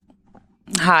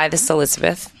Hi, this is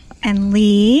Elizabeth. And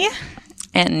Lee.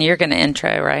 And you're going to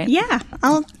intro, right? Yeah,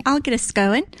 I'll get us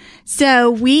going. So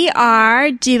we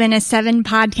are doing a 7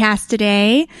 podcast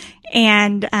today,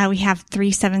 and we have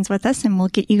 3 7s with us, and we'll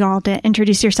get you all to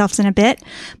introduce yourselves in a bit.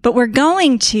 But we're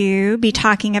going to be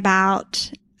talking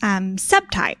about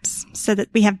subtypes, so that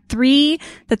we have the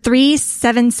 3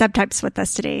 7 subtypes with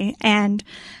us today. And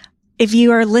if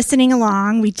you are listening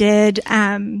along, we did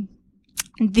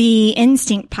the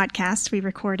Instinct podcast we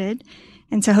recorded.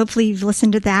 And so hopefully you've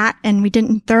listened to that and we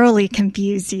didn't thoroughly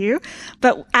confuse you.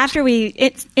 But after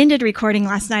it ended recording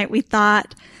last night, we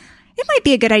thought it might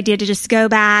be a good idea to just go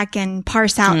back and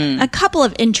parse out a couple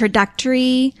of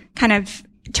introductory kind of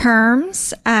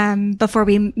terms before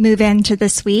we move into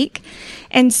this week.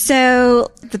 And so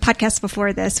the podcast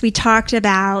before this, we talked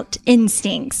about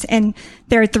instincts, and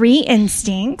there are 3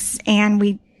 instincts,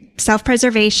 and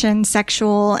self-preservation,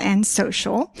 sexual, and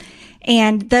social.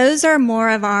 And those are more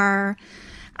of our,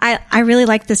 I really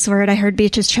like this word. I heard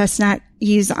Beatrice Chestnut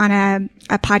use on a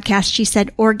podcast. She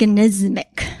said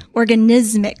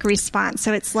organismic response.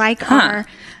 So it's like our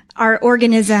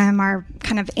organism, our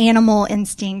kind of animal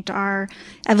instinct, our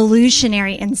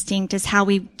evolutionary instinct is how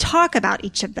we talk about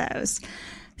each of those.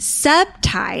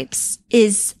 Subtypes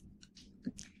is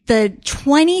the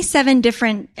 27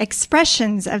 different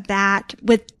expressions of that,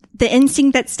 with the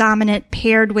instinct that's dominant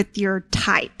paired with your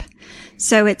type.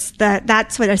 So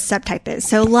that's what a subtype is.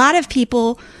 So a lot of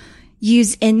people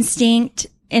use instinct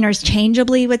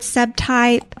interchangeably with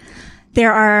subtype.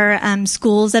 There are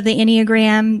schools of the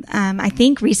Enneagram. I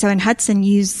think Riso and Hudson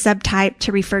use subtype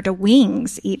to refer to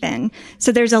wings even.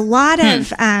 So there's a lot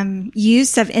of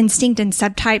use of instinct and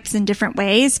subtypes in different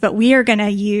ways, but we are going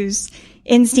to use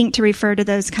instinct to refer to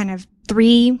those kind of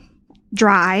 3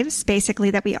 drives,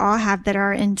 basically, that we all have, that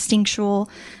are instinctual,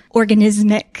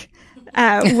 organismic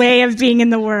way of being in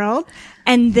the world.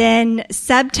 And then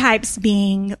subtypes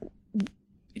being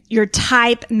your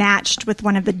type matched with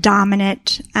one of the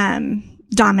dominant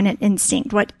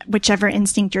instinct, whichever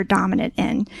instinct you're dominant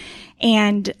in.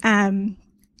 And,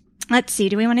 let's see,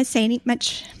 do we want to say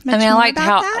much I more like about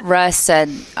how that? Russ said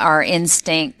our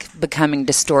instinct becoming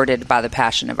distorted by the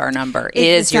passion of our number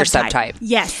is your subtype.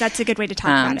 Yes, that's a good way to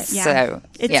talk about it. Yeah.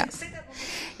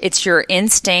 It's your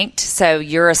instinct. So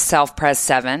you're a self-pres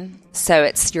 7. So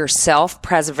it's your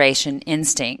self-preservation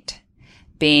instinct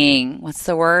being, what's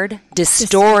the word?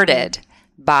 Distorted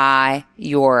by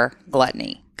your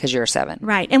gluttony, because you're a 7.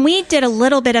 Right. And we did a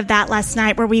little bit of that last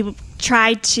night, where we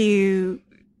tried to,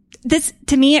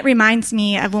 to me, it reminds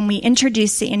me of when we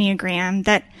introduced the Enneagram,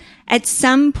 that at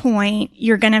some point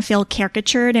you're going to feel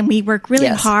caricatured, and we work really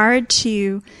hard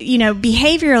to,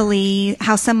 behaviorally,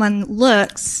 how someone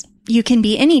looks, you can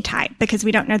be any type because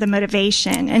we don't know the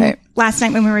motivation. And last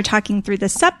night when we were talking through the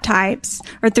subtypes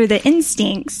or through the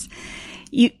instincts,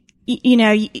 you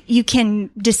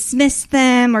can dismiss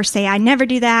them or say, I never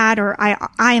do that, or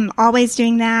I am always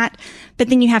doing that. But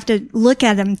then you have to look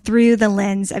at them through the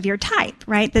lens of your type,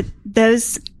 right? That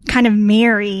those kind of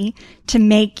marry to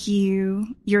make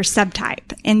you your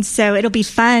subtype. And so it'll be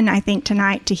fun, I think,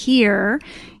 tonight to hear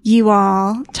you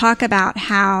all talk about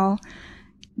how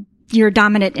your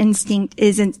dominant instinct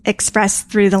isn't expressed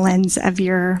through the lens of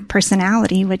your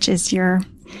personality, which is your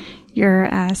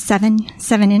 7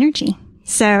 energy.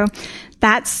 So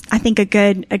that's, I think, a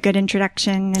good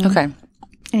introduction. And okay.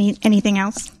 Anything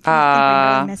else? I think we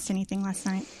really missed anything last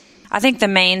night. I think the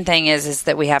main thing is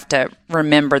that we have to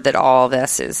remember that all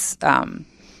this is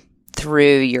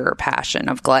through your passion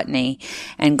of gluttony,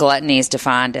 and gluttony is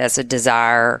defined as a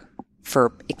desire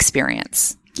for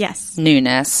experience. Yes.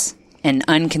 Newness and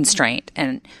unconstrained.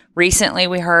 And recently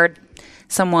we heard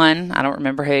someone, I don't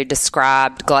remember who,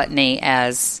 described gluttony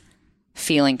as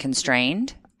feeling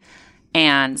constrained.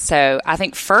 And so I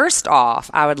think first off,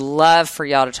 I would love for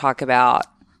y'all to talk about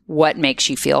what makes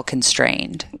you feel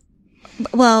constrained.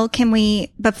 Well, can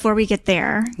we, before we get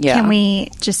there, can we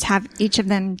just have each of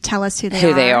them tell us who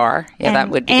they are? Yeah, that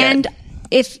would be good. And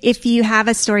if you have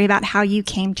a story about how you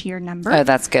came to your number. Oh,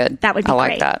 that's good. That would be great. I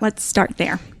like that. Let's start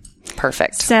there.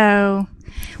 Perfect. So,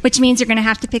 which means you're going to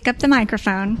have to pick up the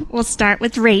microphone. We'll start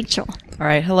with Rachel. All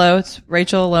right. Hello, it's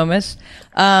Rachel Lomas.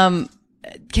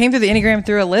 Came through the Enneagram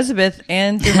through Elizabeth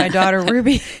and through my daughter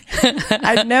Ruby.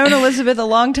 I've known Elizabeth a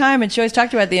long time, and she always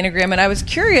talked about the Enneagram, and I was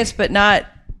curious, but not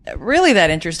really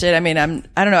that interested. I mean, I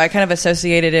don't know. I kind of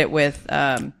associated it with,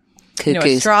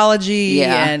 astrology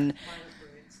and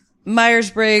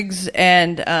Myers-Briggs,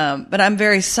 and but I'm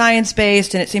very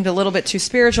science-based, and it seemed a little bit too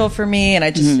spiritual for me, and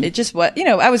it just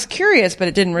I was curious, but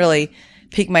it didn't really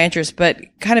pique my interest. But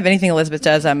kind of anything Elizabeth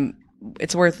does, I'm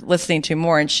it's worth listening to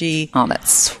more. And she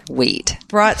that's sweet.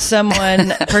 brought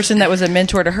a person that was a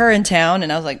mentor to her in town.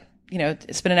 And I was like,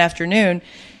 it's been an afternoon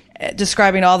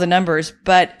describing all the numbers.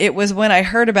 But it was when I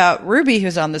heard about Ruby,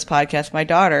 who's on this podcast, my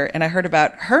daughter, and I heard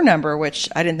about her number, which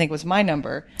I didn't think was my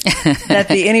number, that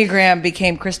the Enneagram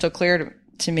became crystal clear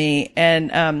to me.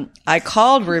 And I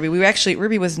called Ruby.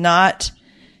 Ruby was not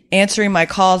answering my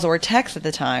calls or texts at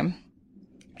the time.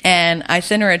 And I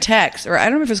sent her a text, or I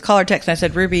don't know if it was call or text. And I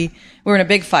said, Ruby, we were in a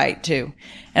big fight too.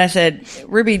 And I said,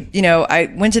 Ruby,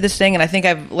 I went to this thing and I think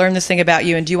I've learned this thing about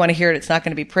you. And do you want to hear it? It's not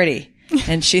going to be pretty.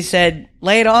 And she said,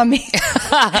 lay it on me.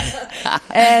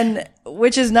 And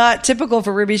which is not typical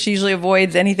for Ruby. She usually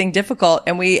avoids anything difficult.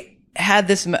 And we had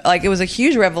this, it was a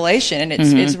huge revelation. And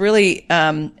it's really,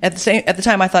 at the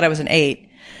time I thought I was an 8.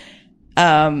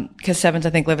 Cause 7s, I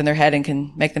think, live in their head and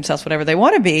can make themselves whatever they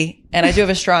want to be. And I do have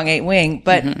a strong 8 wing,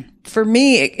 but for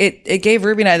me, it gave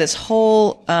Ruby and I this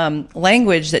whole,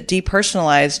 language that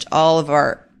depersonalized all of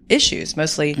our issues,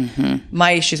 mostly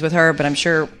my issues with her, but I'm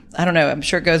sure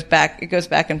it goes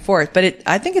back and forth, but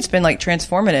I think it's been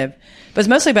transformative, but it's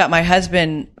mostly about my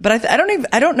husband. But I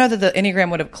don't know that the Enneagram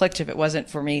would have clicked if it wasn't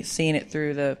for me seeing it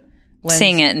through the lens.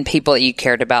 Seeing it in people that you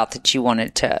cared about, that you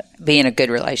wanted to be in a good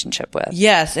relationship with.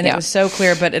 Yes. And it was so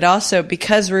clear, but it also,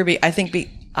 because Ruby, I think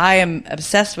I am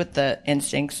obsessed with the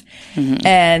instincts,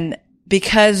 and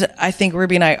because I think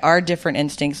Ruby and I are different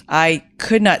instincts, I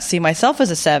could not see myself as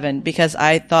a 7 because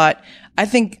I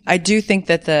do think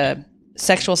that the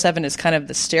sexual 7 is kind of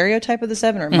the stereotype of the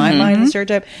 7, or in my mind, the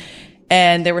stereotype.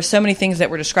 And there were so many things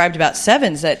that were described about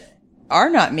 7s that are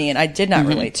not me and I did not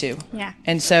relate to. Yeah.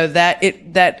 And so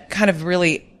that kind of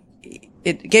really,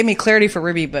 it gave me clarity for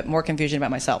Ruby, but more confusion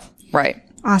about myself. Right.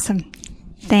 Awesome.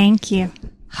 Thank you.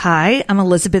 Hi, I'm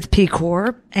Elizabeth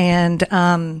Pecor, and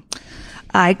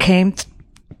I came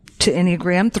to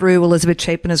Enneagram through Elizabeth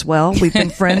Chapin as well. We've been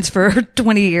friends for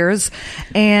 20 years.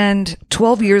 And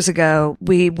 12 years ago,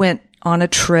 we went on a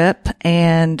trip,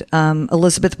 and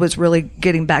Elizabeth was really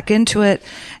getting back into it.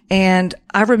 And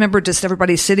I remember just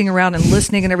everybody sitting around and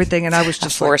listening and everything. And I was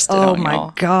just like, oh my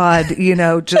God,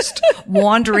 just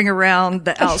wandering around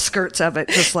the outskirts of it.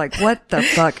 Just like, what the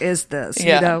fuck is this?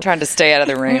 Yeah. Trying to stay out of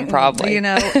the room, probably.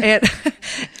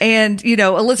 And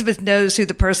Elizabeth knows who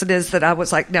the person is that I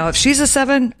was like, now, if she's a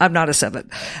 7, I'm not a 7,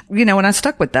 and I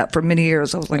stuck with that for many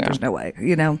years. I was like, there's no way,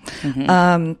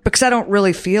 because I don't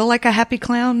really feel like a happy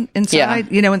clown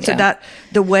inside, and so that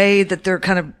the way that they're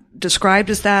kind of described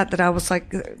as that I was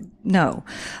like, no.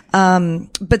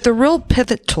 But the real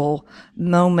pivotal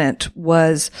moment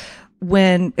was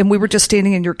when we were just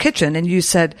standing in your kitchen and you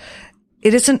said,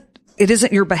 it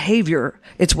isn't your behavior.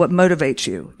 It's what motivates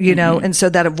you, and so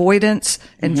that avoidance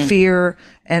and fear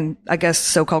and I guess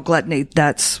so-called gluttony,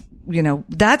 that's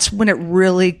when it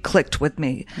really clicked with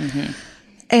me.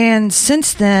 And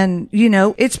since then,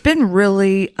 it's been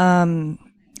really,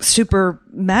 super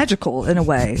magical in a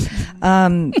way.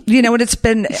 And it's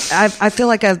been, I feel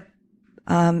like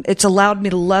it's allowed me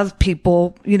to love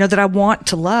people, that I want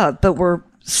to love, but were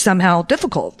somehow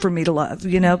difficult for me to love,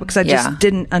 because I just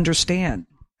didn't understand.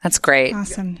 That's great.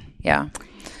 Awesome. Yeah.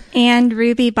 And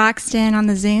Ruby Boxton on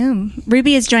the Zoom.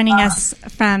 Ruby is joining us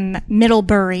from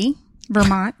Middlebury,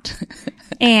 Vermont.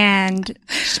 And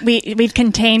we've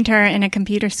contained her in a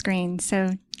computer screen.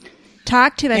 So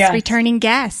talk to us, returning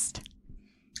guest.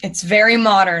 It's very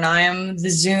modern. I am the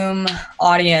Zoom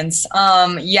audience.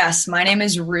 Yes, my name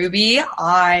is Ruby.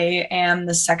 I am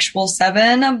the sexual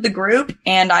 7 of the group,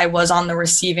 and I was on the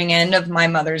receiving end of my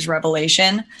mother's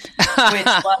revelation, which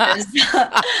was,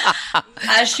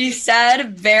 as she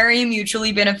said, very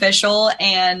mutually beneficial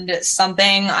and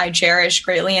something I cherish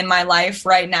greatly in my life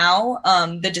right now.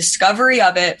 The discovery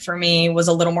of it for me was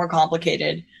a little more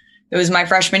complicated. It was my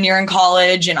freshman year in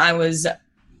college, and I was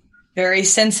very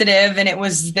sensitive. And it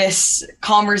was this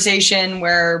conversation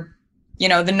where, the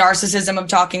narcissism of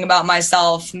talking about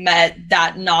myself met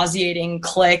that nauseating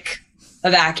click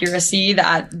of accuracy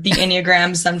that the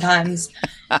Enneagram sometimes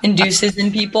induces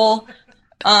in people.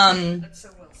 And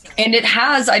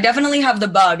I definitely have the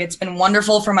bug. It's been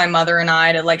wonderful for my mother and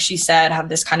I to, like she said, have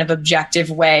this kind of objective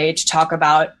way to talk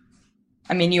about.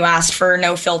 I mean, you asked for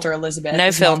no filter, Elizabeth.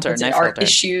 No filter. Our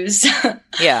issues.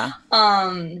 Yeah.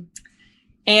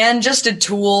 And just a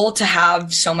tool to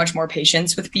have so much more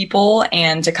patience with people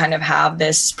and to kind of have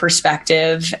this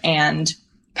perspective and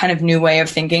kind of new way of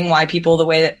thinking why people the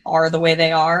way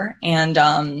they are. And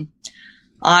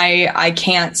I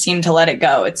can't seem to let it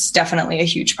go. It's definitely a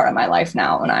huge part of my life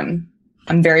now, and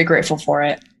I'm very grateful for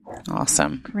it.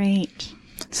 Awesome. Great.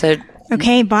 So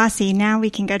Okay, bossy. Now we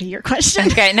can go to your question.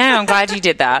 Okay, no, I'm glad you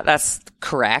did that. That's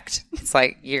correct. It's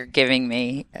like you're giving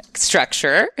me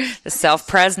structure. The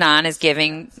self-pres 9 is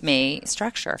giving me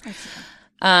structure.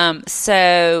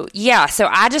 So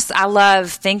I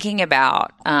love thinking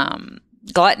about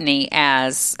gluttony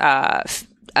as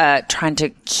trying to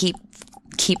keep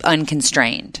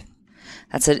unconstrained.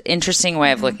 That's an interesting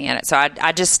way of looking at it. So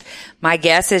my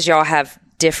guess is y'all have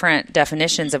different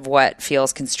definitions of what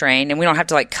feels constrained, and we don't have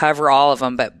to like cover all of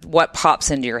them, but what pops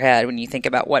into your head when you think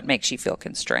about what makes you feel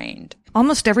constrained?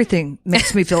 Almost everything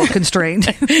makes me feel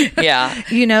constrained. Yeah.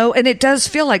 And it does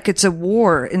feel like it's a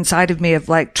war inside of me of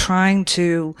like trying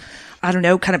to, I don't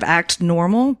know, kind of act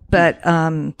normal, but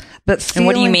feeling, and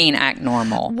what do you mean act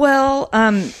normal? Well,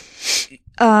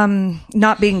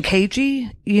 not being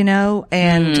cagey,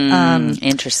 and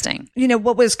interesting.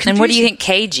 What was confusing. And what do you think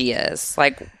cagey is?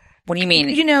 Like, what do you mean?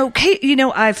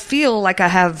 I feel like I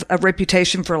have a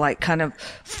reputation for like kind of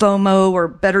FOMO or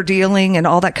better dealing and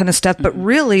all that kind of stuff. But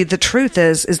really the truth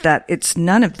is that it's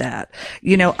none of that.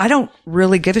 I don't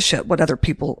really give a shit what other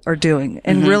people are doing.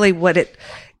 And really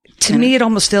to me, it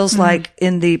almost feels like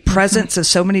in the presence of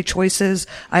so many choices,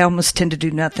 I almost tend to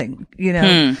do nothing,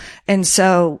 And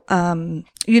so,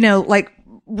 like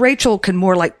Rachel can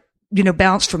more like,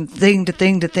 bounce from thing to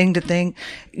thing to thing to thing.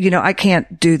 I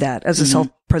can't do that as a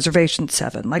self-preservation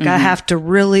 7. Like I have to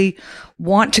really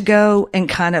want to go and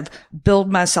kind of build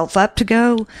myself up to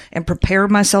go and prepare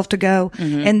myself to go.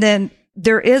 And then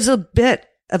there is a bit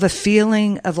of a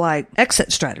feeling of like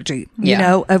exit strategy,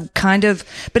 of kind of,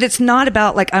 but it's not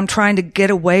about like I'm trying to get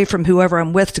away from whoever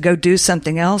I'm with to go do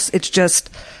something else. It's just,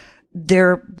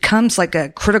 there comes like a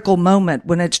critical moment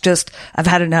when it's just, I've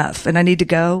had enough and I need to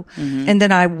go. And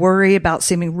then I worry about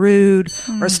seeming rude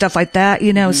or stuff like that,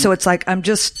 so it's like, I'm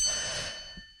just,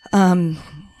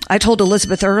 I told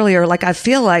Elizabeth earlier, like, I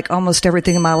feel like almost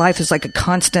everything in my life is like a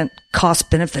constant cost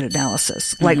benefit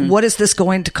analysis. Like, what is this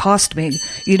going to cost me,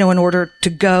 in order to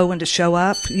go and to show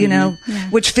up,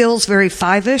 which feels very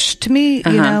 5-ish to me,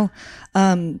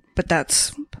 but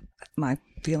that's my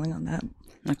feeling on that.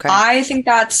 Okay. I think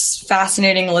that's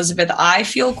fascinating, Elizabeth. I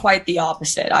feel quite the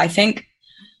opposite. I think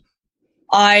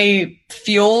I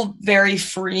feel very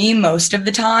free most of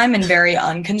the time and very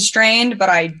unconstrained, but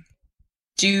I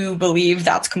do believe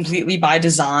that's completely by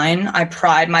design. I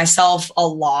pride myself a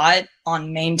lot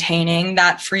on maintaining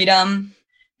that freedom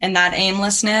and that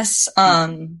aimlessness.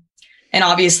 And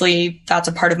obviously that's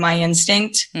a part of my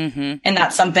instinct. And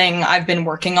that's something I've been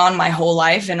working on my whole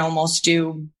life and almost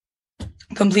do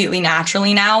completely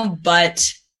naturally now.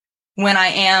 But when I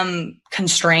am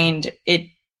constrained, it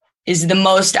is the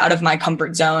most out of my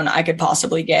comfort zone I could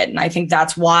possibly get. And I think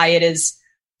that's why it is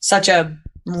such a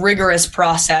rigorous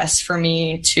process for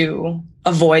me to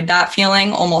avoid that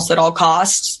feeling almost at all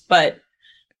costs. But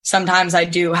sometimes I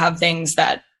do have things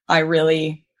that I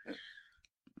really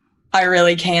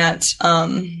can't,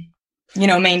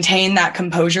 maintain that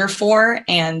composure for.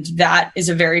 And that is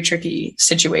a very tricky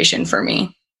situation for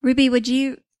me. Ruby,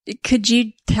 could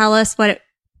you tell us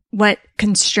what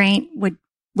constraint would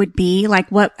be? Like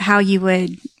how you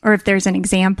would, or if there's an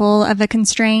example of a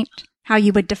constraint, how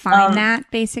you would define that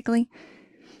basically?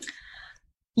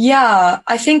 Yeah,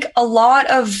 I think a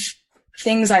lot of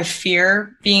things I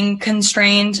fear being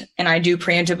constrained and I do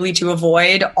preemptively to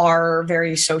avoid are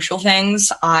very social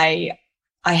things. I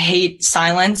hate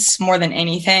silence more than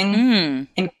anything,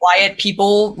 and quiet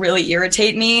people really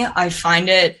irritate me. I find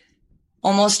it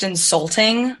almost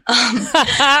insulting.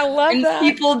 I love that.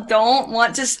 People don't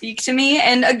want to speak to me.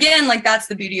 And again, like that's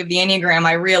the beauty of the Enneagram.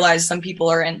 I realize some people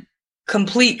are in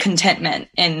complete contentment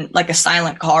in like a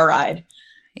silent car ride.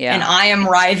 Yeah. And I am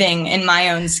writhing in my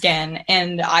own skin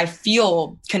and I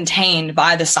feel contained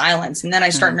by the silence. And then I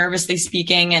start nervously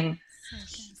speaking and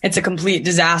it's a complete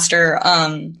disaster.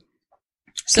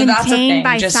 So that's a thing.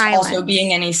 Just silence. Also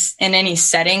being in any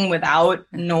setting without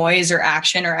noise or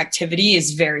action or activity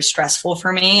is very stressful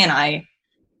for me. And I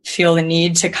feel the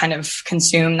need to kind of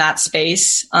consume that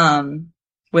space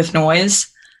with noise.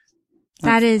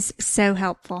 That is so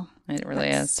helpful. It really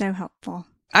is. So helpful.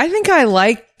 I think I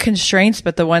like constraints,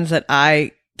 but the ones that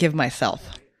I give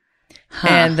myself.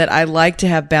 And that I like to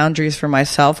have boundaries for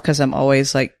myself because I'm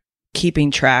always like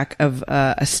keeping track of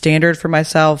a standard for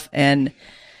myself. And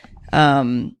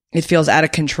it feels out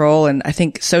of control. And I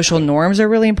think social norms are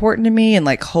really important to me and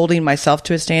like holding myself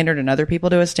to a standard and other people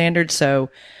to a standard. So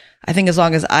I think as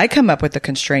long as I come up with a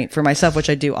constraint for myself, which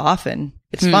I do often,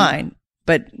 it's fine,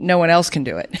 but no one else can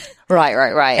do it. Right.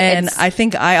 And I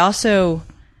think I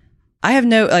have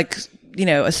no, like,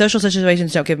 social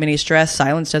situations don't give me any stress.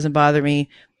 Silence doesn't bother me,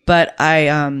 but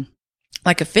I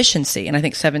like efficiency. And I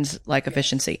think 7's like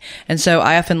efficiency. And so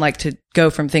I often like to go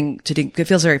from thing to thing. It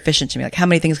feels very efficient to me. Like, how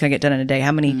many things can I get done in a day?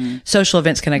 How many social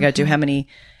events can I go to? How many,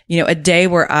 a day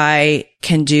where I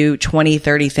can do 20,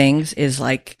 30 things is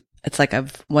like, it's like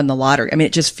I've won the lottery. I mean,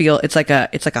 it's like a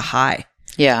high.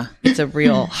 Yeah. It's a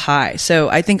real high. So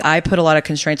I think I put a lot of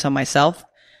constraints on myself.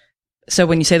 So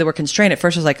when you say the word constraint, at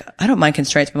first I was like, I don't mind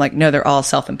constraints. But I'm like, no, they're all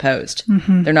self-imposed.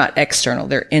 They're not external.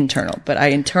 They're internal. But I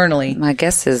internally. My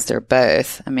guess is they're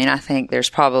both. I mean, I think there's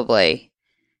probably,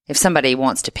 if somebody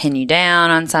wants to pin you down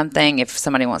on something, if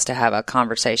somebody wants to have a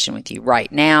conversation with you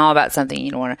right now about something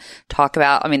you don't want to talk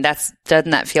about, I mean,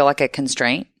 doesn't that feel like a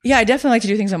constraint? Yeah, I definitely like to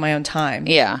do things on my own time.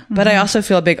 Yeah. But I also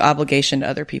feel a big obligation to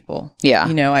other people. Yeah.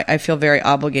 I feel very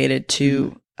obligated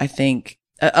to, I think,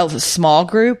 a small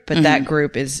group, but that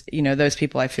group is, those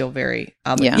people I feel very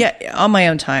obligated. Yeah, on my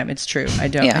own time. It's true. I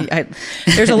don't,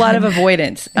 there's a lot of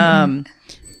avoidance.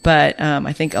 But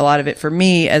I think a lot of it for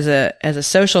me as a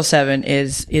social 7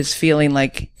 is feeling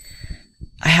like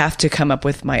I have to come up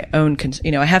with my own,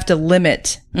 I have to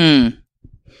limit, and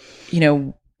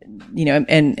a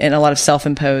lot of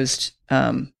self-imposed,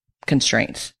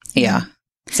 constraints. Yeah.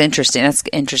 It's interesting. That's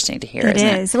interesting to hear. It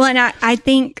is. Well, and I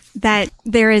think that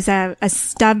there is a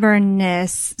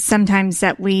stubbornness sometimes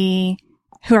that we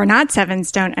who are not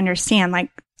 7s don't understand. Like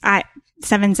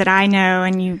 7s that I know,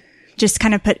 and you just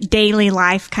kind of put daily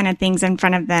life kind of things in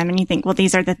front of them, and you think, well,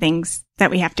 these are the things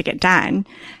that we have to get done.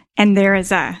 And there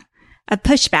is a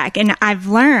pushback. And I've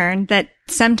learned that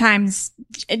sometimes,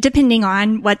 depending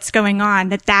on what's going on,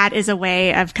 that is a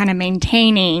way of kind of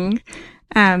maintaining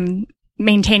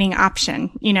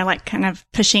option, like kind of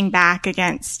pushing back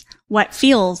against what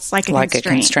feels like a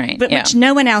constraint. But which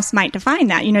no one else might define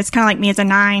that. It's kind of like me as a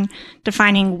 9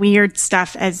 defining weird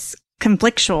stuff as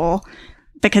conflictual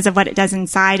because of what it does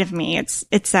inside of me.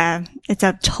 It's a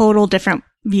total different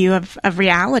view of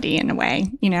reality in a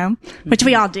way, which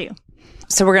we all do.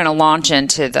 So we're going to launch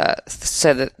into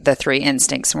the 3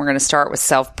 instincts, and we're going to start with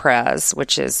self-pres,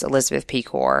 which is Elizabeth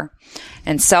Pecor.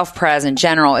 And self-pres in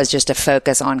general is just a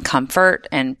focus on comfort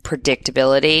and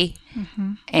predictability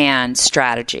and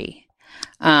strategy.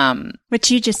 Which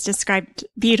you just described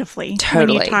beautifully.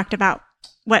 Totally. When you talked about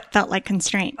what felt like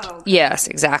constraint. Oh. Yes,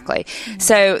 exactly.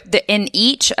 So in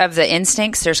each of the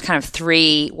instincts, there's kind of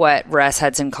 3 what Russ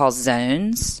Hudson calls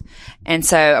zones. And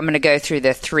so I'm going to go through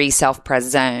the 3 self-pres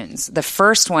zones. The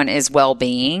first one is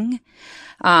well-being,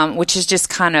 which is just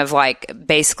kind of like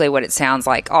basically what it sounds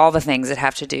like, all the things that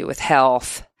have to do with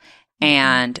health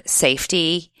and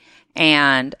safety.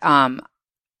 And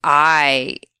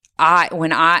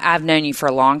I've known you for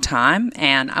a long time,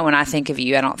 and when I think of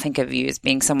you, I don't think of you as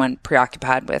being someone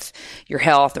preoccupied with your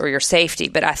health or your safety,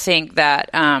 but I think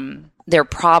that there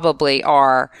probably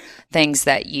are things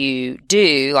that you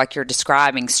do, like you're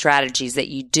describing, strategies that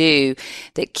you do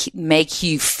that make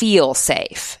you feel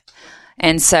safe.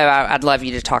 And so I'd love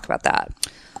you to talk about that.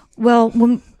 Well,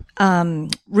 when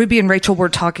Ruby and Rachel were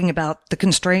talking about the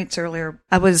constraints earlier,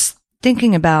 I was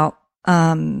thinking about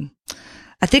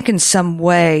I think in some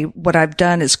way what I've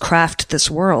done is craft this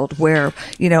world where,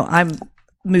 I'm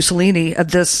Mussolini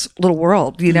of this little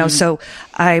world, so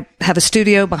I have a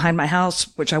studio behind my house,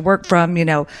 which I work from,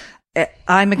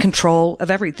 I'm in control of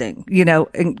everything,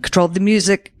 in control of the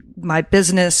music, my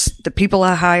business, the people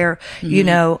I hire,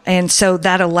 and so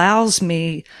that allows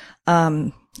me,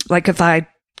 like if I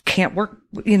can't work,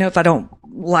 if I don't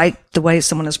like the way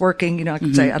someone is working, I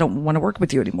can say, I don't want to work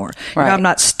with you anymore. Right. I'm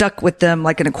not stuck with them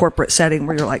like in a corporate setting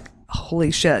where you're like,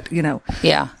 holy shit,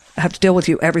 Yeah. I have to deal with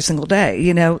you every single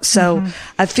day, So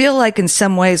I feel like in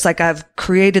some ways, like I've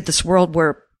created this world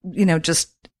where, just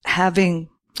having,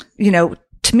 to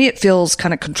me, it feels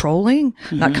kind of controlling,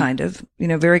 not kind of,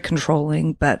 very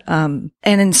controlling, but, and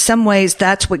in some ways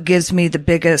that's what gives me the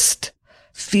biggest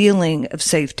feeling of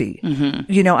safety.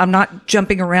 I'm not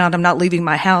jumping around. I'm not leaving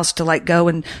my house to like go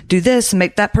and do this and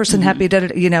make that person happy.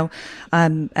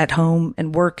 I'm at home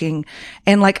and working.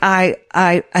 And like,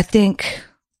 I think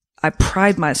I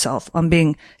pride myself on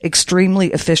being extremely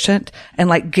efficient and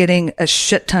like getting a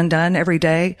shit ton done every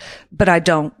day, but I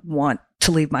don't want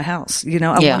to leave my house. I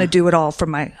want to do it all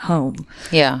from my home.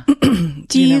 Yeah.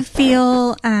 Do you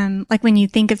feel, like when you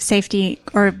think of safety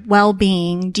or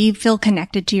well-being, do you feel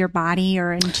connected to your body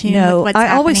or in tune with what's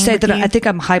happening? I always say that you? I think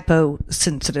I'm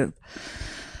hyposensitive.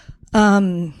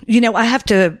 I have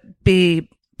to be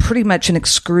pretty much in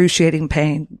excruciating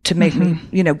pain to make me,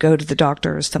 go to the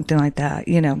doctor or something like that,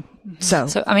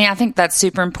 So, I mean, I think that's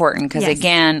super important because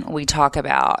again, we talk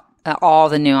about all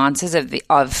the nuances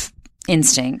of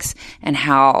instincts and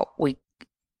how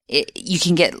you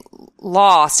can get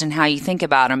lost in how you think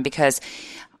about them because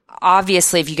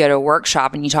obviously, if you go to a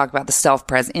workshop and you talk about the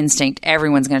self-pres instinct,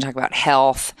 everyone's going to talk about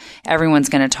health. Everyone's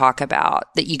going to talk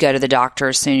about that you go to the doctor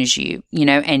as soon as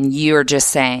and you're just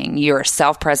saying you're a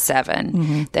self-pres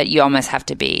 7, that you almost have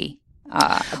to be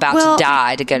about to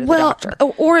die to go to the doctor.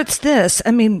 Or it's this.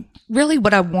 I mean, really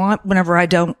what I want whenever I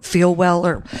don't feel well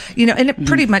and it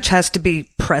pretty much has to be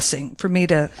pressing for me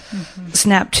to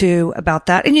snap to about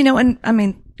that. And, and I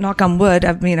mean, knock on wood,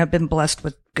 I've been blessed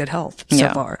with good health so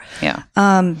far. Yeah.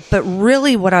 But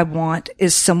really what I want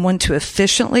is someone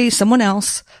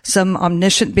else, some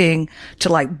omniscient being to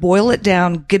like boil it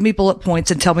down, give me bullet points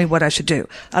and tell me what I should do.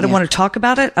 I don't want to talk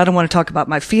about it. I don't want to talk about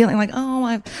my feeling like,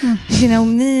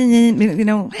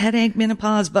 headache,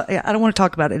 menopause, but I don't want to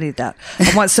talk about any of that.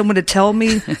 I want someone to tell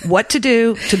me what to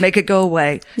do to make it go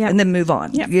away and then move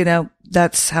on. Yep.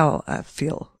 That's how I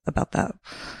feel about that.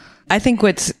 I think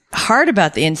what's hard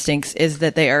about the instincts is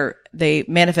that they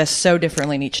manifest so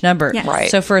differently in each number. Yes. Right.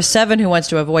 So for a 7 who wants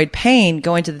to avoid pain,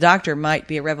 going to the doctor might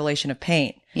be a revelation of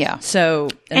pain. Yeah. So,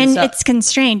 it's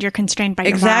constrained. You're constrained by your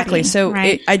exactly. body. So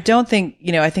right? I don't think,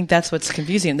 I think that's what's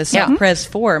confusing. The self-pres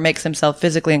 4 makes themselves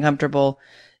physically uncomfortable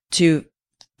to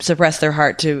suppress their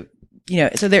heart to,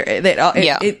 so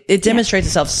it demonstrates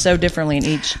itself so differently in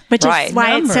each. Which Right. is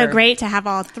why it's so number. great to have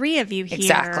all 3 of you here.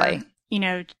 Exactly.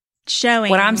 Showing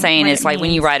What I'm saying what is it like when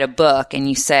means. you write a book and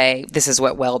you say, this is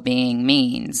what well-being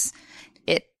means,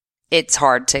 it's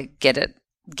hard to get it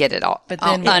all But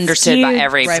then understood by skewed-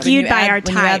 every Right, skewed when you by our add,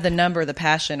 when you add type. the number, the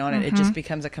passion on it, it just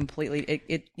becomes a completely,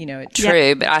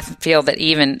 True, but I feel that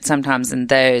even sometimes in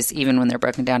those, even when they're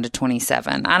broken down to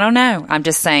 27, I don't know. I'm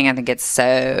just saying I think it's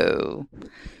so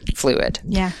fluid.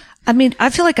 Yeah. I mean,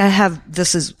 I feel like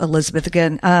this is Elizabeth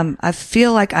again. I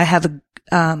feel like I have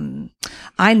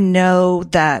I know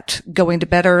that going to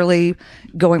bed early,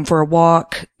 going for a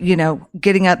walk,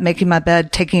 getting up, making my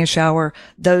bed, taking a shower,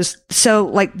 those are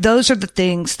the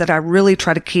things that I really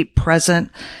try to keep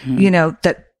present,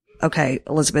 that, okay,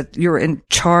 Elizabeth, you're in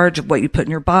charge of what you put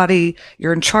in your body.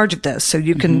 You're in charge of this. So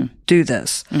you can do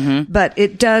this. But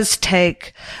it does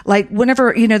take like whenever,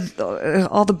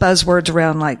 all the buzzwords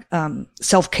around like,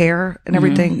 self-care and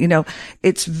everything,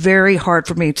 it's very hard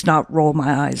for me to not roll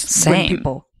my eyes when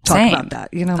people talk about that,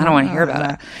 I don't want to hear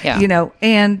about it. Yeah.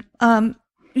 And,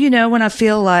 when I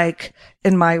feel like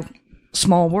in my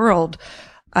small world,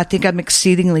 I think I'm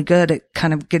exceedingly good at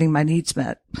kind of getting my needs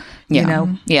met,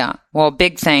 Yeah. Well, a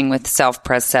big thing with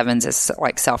self-pres 7s is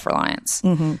like self-reliance.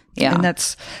 Yeah. And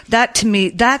that to me,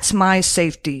 that's my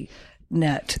safety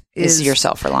net is your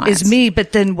self-reliance. Is me.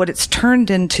 But then what it's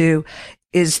turned into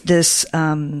is this,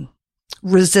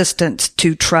 resistance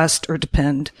to trust or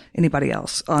depend anybody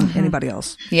else on anybody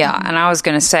else. Yeah. And I was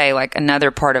going to say like another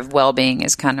part of well-being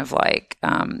is kind of like,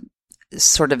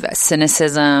 sort of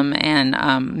cynicism and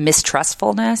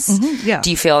mistrustfulness. Yeah.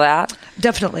 Do you feel that?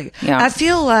 Definitely. Yeah. I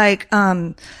feel like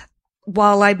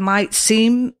while I might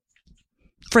seem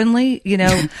friendly,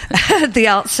 at the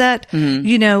outset,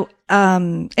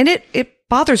 and it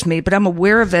bothers me, but I'm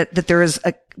aware of it that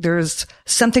there's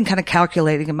something kind of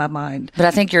calculating in my mind. But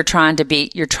I think you're trying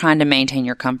to maintain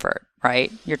your comfort,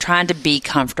 right? You're trying to be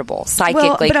comfortable,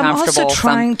 psychically but comfortable. I'm also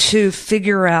trying to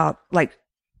figure out like,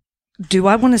 do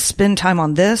I want to spend time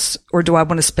on this or do I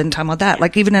want to spend time on that?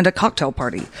 Like even at a cocktail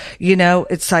party,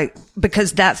 it's like,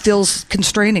 because that feels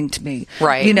constraining to me.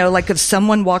 Right. Like if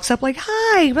someone walks up like,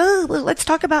 hi, well, let's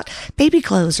talk about baby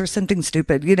clothes or something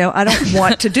stupid, I don't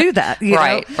want to do that.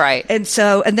 Right. And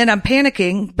then I'm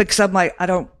panicking because I'm like, I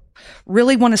don't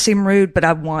really want to seem rude, but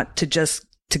I want to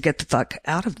to get the fuck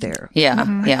out of there. Yeah.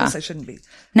 I guess I shouldn't be.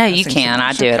 No, you can.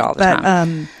 I do it all the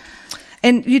time.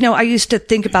 And I used to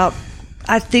think about,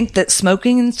 I think that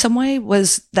smoking in some way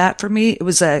was that for me. It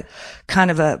was a kind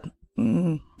of a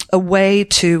way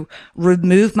to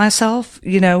remove myself,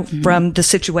 from the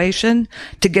situation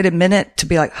to get a minute to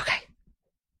be like, okay,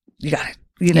 you got it,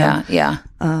 Yeah.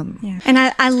 And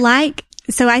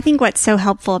I think what's so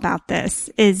helpful about this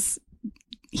is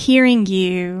hearing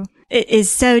you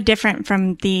is so different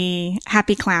from the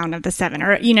happy clown of the 7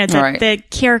 or, the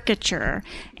caricature.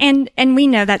 And we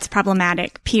know that's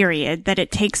problematic, period, that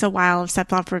it takes a while of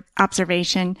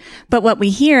self-observation. But what we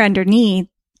hear underneath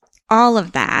all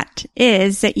of that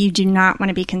is that you do not want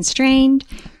to be constrained,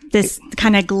 this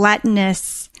kind of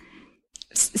gluttonous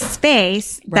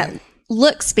space that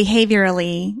looks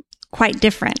behaviorally quite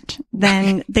different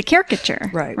than the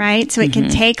caricature. Right. So it can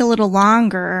take a little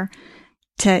longer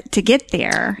to get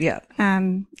there. Yeah.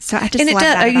 So I just love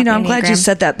that about I'm the glad you Enneagram.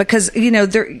 said that because,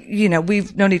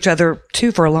 we've known each other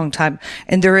too for a long time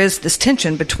and there is this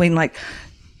tension between like,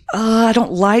 I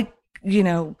don't like,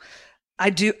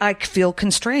 I feel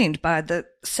constrained by the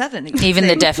 7. Even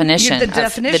the definition. The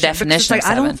definition. The definition Like, of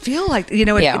 7. I don't feel like,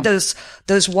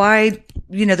 those wide,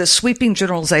 the sweeping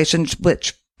generalizations,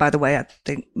 which, by the way, I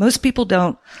think most people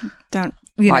don't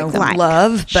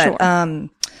love, but,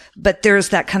 but there's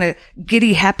that kind of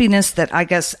giddy happiness that I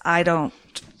guess I don't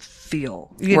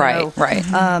feel, right.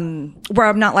 where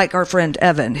I'm not like our friend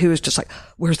Evan, who is just like,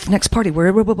 where's the next party?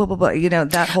 Where, blah, blah, blah, blah,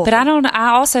 that whole But thing.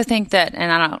 I also think that,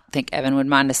 and I don't think Evan would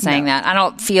mind us saying that, I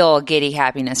don't feel a giddy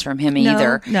happiness from him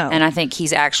either. No. And I think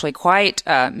he's actually quite,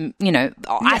 I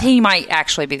think he might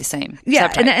actually be the same. Yeah.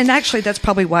 subtype. And actually that's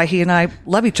probably why he and I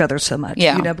love each other so much,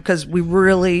 because we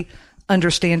really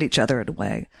understand each other in a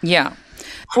way. Yeah.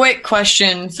 Quick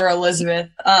question for Elizabeth.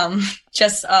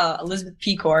 Elizabeth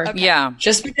Pecor. Okay. Yeah.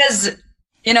 Just because,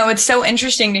 it's so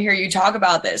interesting to hear you talk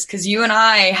about this, because you and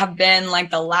I have been like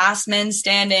the last men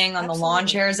standing on the lawn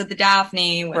chairs at the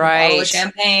Daphne with a bottle of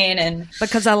champagne, and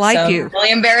because I like you.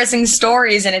 Really embarrassing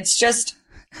stories. And it's just,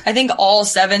 I think all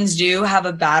 7s do have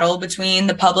a battle between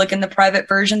the public and the private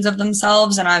versions of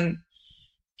themselves. And I'm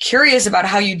curious about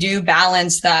how you do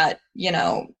balance that,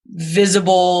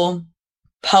 visible,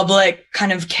 public,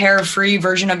 kind of carefree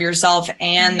version of yourself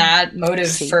and that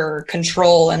motive for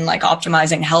control and like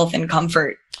optimizing health and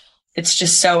comfort. It's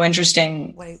just so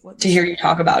interesting to hear you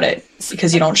talk about it,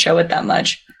 because you don't show it that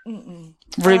much.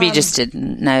 Ruby just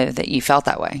didn't know that you felt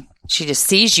that way. She just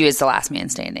sees you as the last man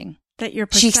standing. That your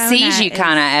She persona sees you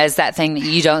kind of as that thing that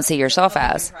you don't see yourself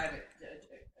as.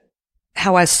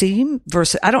 How I seem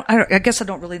versus, I guess I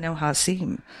don't really know how I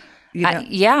seem.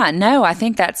 I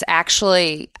think that's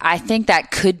actually, I think that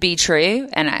could be true.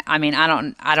 And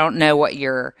I don't know what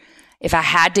if I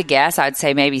had to guess, I'd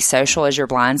say maybe social is your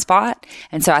blind spot.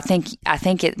 And so I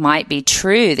think it might be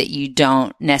true that you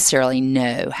don't necessarily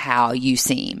know how you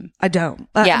seem. I don't.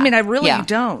 I really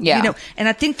don't. Yeah. And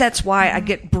I think that's why I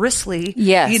get bristly.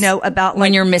 Yes. About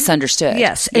when you're misunderstood.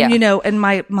 Yes. And and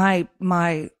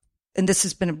my and this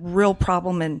has been a real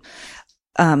problem in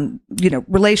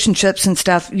relationships and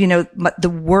stuff, the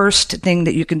worst thing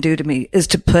that you can do to me is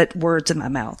to put words in my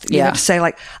mouth. To say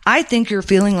like, I think you're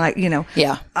feeling like,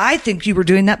 I think you were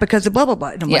doing that because of blah, blah,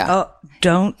 blah. And I'm like, oh,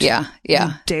 don't you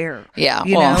dare. Yeah.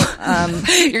 You're going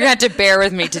to have to bear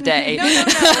with me today. No,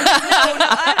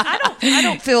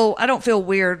 I don't feel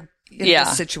weird in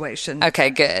this situation. Okay,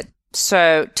 good.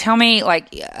 So tell me,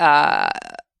 like,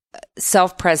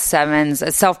 self-pres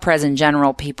 7s, self-pres in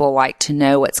general, people like to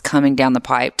know what's coming down the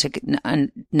pipe, to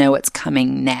know what's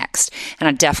coming next. And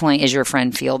I definitely, as your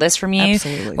friend, feel this from you.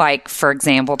 Absolutely. Like, for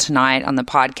example, tonight on the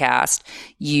podcast,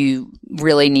 you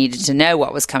really needed to know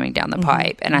what was coming down the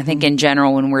pipe. And I think in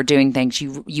general, when we're doing things,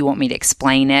 you want me to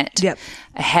explain it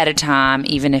ahead of time,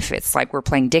 even if it's like we're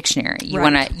playing dictionary. You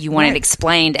want it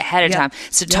explained ahead of time.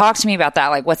 So talk to me about that.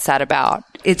 Like, what's that about?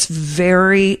 It's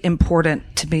very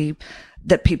important to me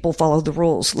that people follow the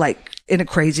rules, like in a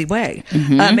crazy way.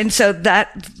 And so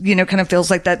that, kind of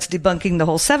feels like that's debunking the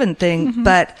whole 7 thing.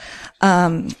 But,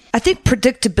 I think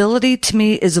predictability to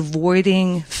me is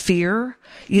avoiding fear,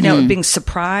 being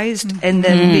surprised and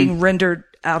then being rendered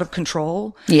out of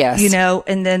control. Yes.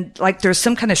 And then like there's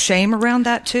some kind of shame around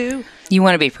that too. You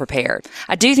want to be prepared.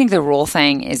 I do think the rule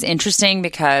thing is interesting,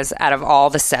 because out of all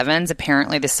the 7s,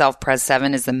 apparently the self-pres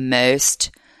 7 is the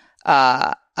most,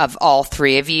 of all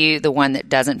 3 of you, the one that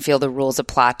doesn't feel the rules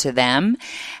apply to them.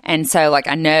 And so, like,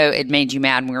 I know it made you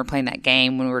mad when we were playing that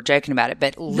game, when we were joking about it,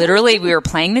 but literally we were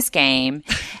playing this game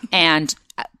and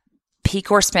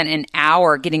Pecor spent an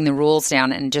hour getting the rules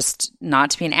down, and just not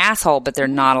to be an asshole, but there are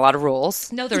not a lot of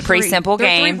rules. No, there are pretty 3. simple there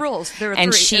game. Are 3 rules. There are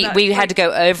and 3. We had to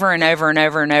go over and over and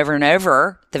over and over and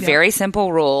over the very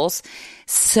simple rules,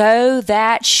 so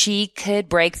that she could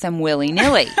break them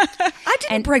willy-nilly. I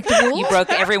didn't break the rules. You broke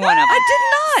every one of them. I did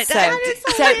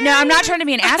not. No, I'm not trying to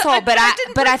be an asshole, but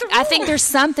I think there's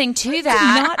something to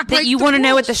that you want to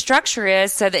know what the structure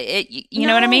is, so that you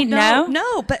know what I mean?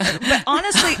 No, but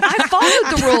honestly, I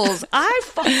followed the rules.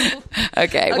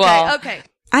 Okay.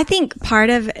 I think part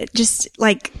of just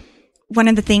like one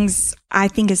of the things I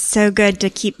think is so good to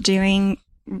keep doing,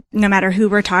 no matter who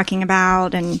we're talking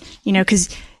about, and because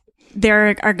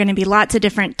there are going to be lots of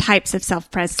different types of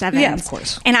self-pres 7s. Yeah, of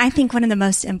course. And I think one of the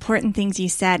most important things you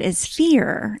said is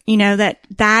fear.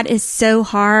 That is so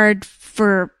hard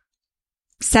for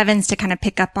 7s to kind of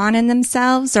pick up on in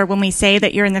themselves, or when we say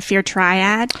that you're in the fear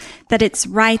triad, that it's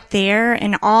right there.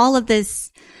 And all of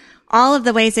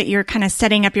the ways that you're kind of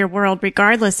setting up your world,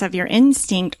 regardless of your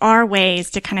instinct, are ways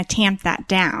to kind of tamp that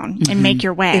down and make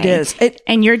your way. It is.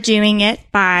 And you're doing it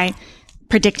by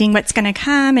predicting what's going to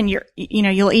come, and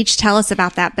you'll each tell us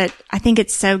about that. But I think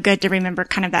it's so good to remember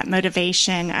kind of that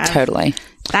motivation of totally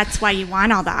That's why you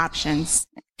want all the options.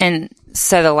 And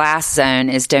so the last zone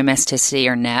is domesticity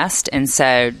or nest. And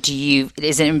so do you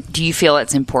feel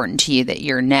it's important to you that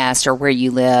your nest or where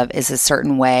you live is a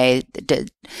certain way?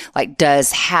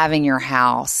 Does having your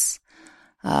house,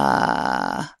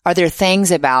 are there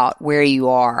things about where you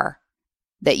are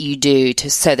that you do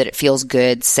so that it feels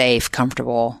good, safe,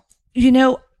 comfortable?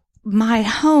 My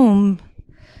home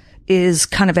is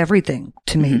kind of everything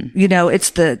to me. Mm-hmm. It's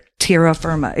the terra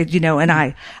firma, and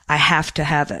I have to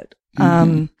have it.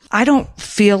 Mm-hmm. I don't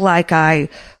feel like I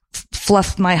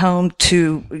fluff my home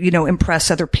to, impress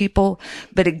other people,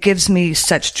 but it gives me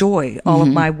such joy, all of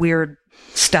my weird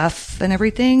stuff and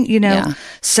everything, Yeah.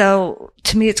 So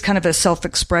to me, it's kind of a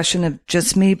self-expression of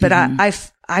just me, but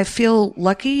I feel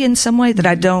lucky in some way that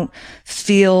I don't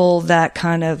feel that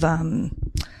kind of,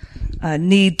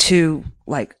 need to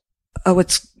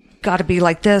it's got to be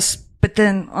like this. But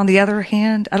then on the other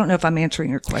hand, I don't know if I'm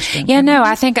answering your question. Yeah, no,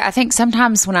 I think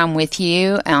sometimes when I'm with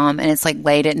you, and it's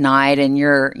late at night and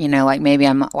you're, maybe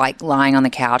I'm lying on the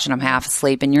couch and I'm half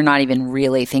asleep and you're not even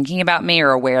really thinking about me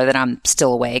or aware that I'm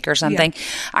still awake or something. Yeah.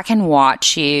 I can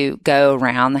watch you go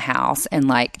around the house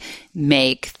and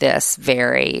make this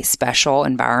very special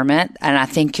environment. And I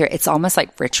think it's almost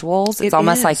like rituals. It's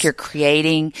almost like you're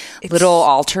creating little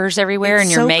altars everywhere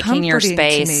and you're making your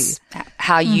space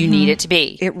how you need it to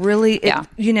be. It really,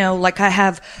 I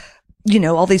have,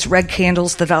 all these red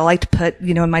candles that I like to put,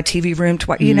 in my TV room to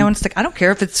watch, and it's I don't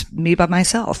care if it's me by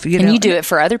myself, And you do it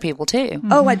for other people too.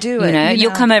 Oh, I do it.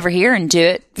 You'll come over here and do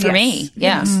it for me.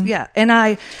 Yeah. Yes. Yeah. And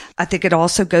I think it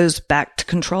also goes back to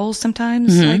control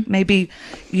sometimes. Maybe,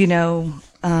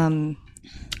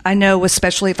 I know,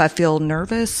 especially if I feel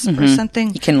nervous or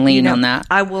something. You can lean on that.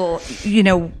 I will,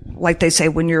 like they say,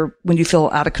 when you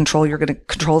feel out of control, you're going to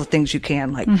control the things you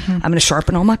can. I'm going to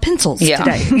sharpen all my pencils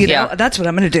today. That's what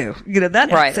I'm going to do.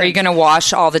 That right. Are you going to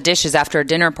wash all the dishes after a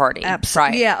dinner party?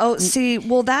 Absolutely. Right. Yeah. Oh, see,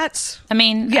 well, that's.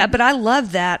 Yeah, but I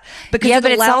love that because but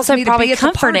it's also me probably to be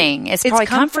comforting. It's probably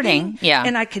comforting. Yeah.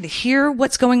 And I can hear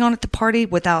what's going on at the party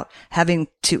without having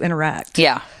to interact.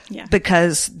 Yeah. Yeah.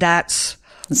 Because that's.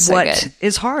 So what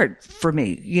is hard for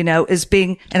me, is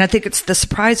being, and I think it's the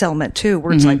surprise element too,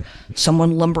 where it's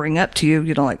someone lumbering up to you, and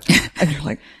you're like,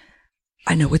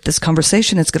 I know what this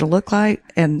conversation is going to look like.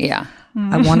 And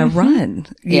I want to run,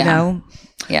 you know?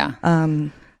 Yeah.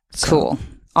 Cool.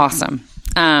 Awesome.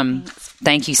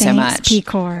 Thank you so much.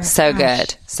 P-Core. So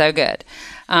good. So good.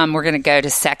 We're going to go to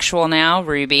sexual now.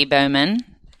 Ruby Bowman.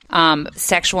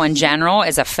 Sexual in general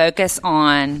is a focus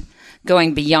on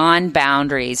going beyond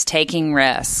boundaries, taking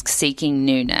risks, seeking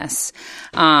newness.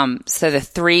 So the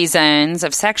 3 zones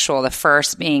of sexual, the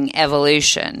first being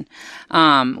evolution,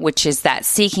 which is that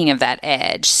seeking of that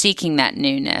edge, seeking that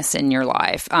newness in your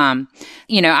life. I'm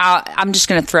just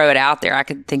going to throw it out there. I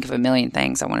could think of a million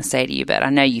things I want to say to you, but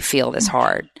I know you feel this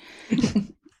hard.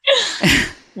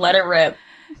 Let it rip.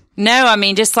 No,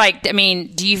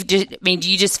 do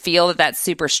you just feel that that's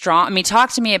super strong?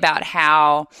 Talk to me about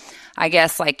how, I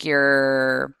guess,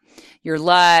 your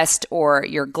lust or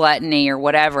your gluttony or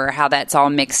whatever, how that's all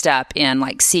mixed up in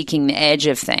seeking the edge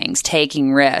of things,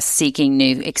 taking risks, seeking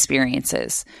new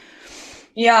experiences.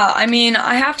 Yeah,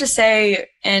 I have to say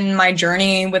in my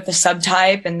journey with the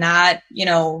subtype and that,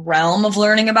 realm of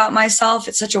learning about myself,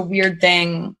 it's such a weird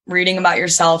thing reading about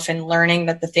yourself and learning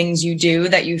that the things you do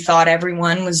that you thought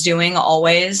everyone was doing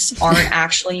always aren't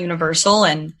actually universal.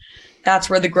 And that's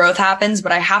where the growth happens.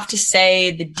 But I have to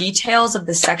say the details of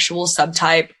the sexual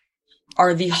subtype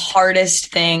are the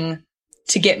hardest thing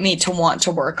to get me to want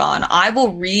to work on. I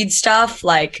will read stuff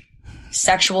like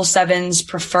sexual 7s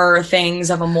prefer things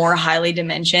of a more highly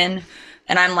dimension.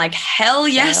 And I'm like, hell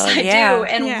yes, I do.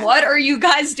 And what are you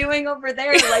guys doing over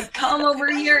there? Come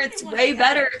over here. It's way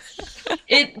better.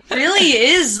 It really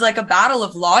is a battle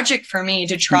of logic for me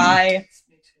to try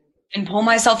and pull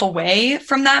myself away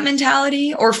from that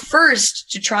mentality, or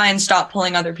first to try and stop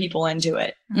pulling other people into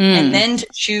it. And then to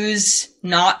choose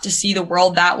not to see the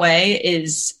world that way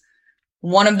is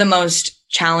one of the most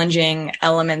challenging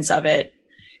elements of it.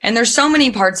 And there's so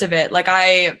many parts of it.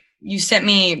 You sent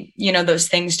me, those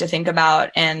things to think about,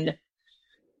 and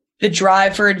the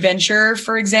drive for adventure,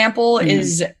 for example,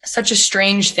 is such a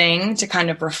strange thing to kind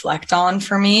of reflect on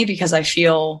for me, because I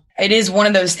feel it is one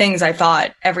of those things I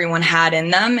thought everyone had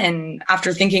in them. And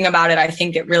after thinking about it, I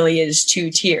think it really is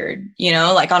 2-tiered,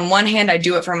 on one hand, I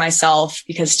do it for myself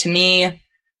because to me,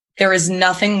 there is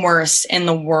nothing worse in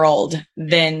the world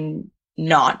than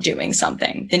not doing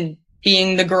something, than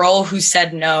being the girl who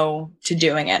said no to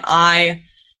doing it. I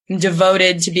am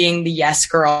devoted to being the yes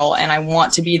girl, and I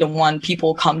want to be the one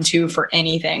people come to for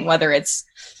anything, whether it's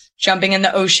jumping in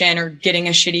the ocean or getting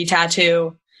a shitty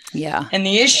tattoo. Yeah. And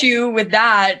the issue with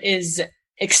that is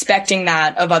expecting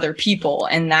that of other people.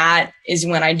 And that is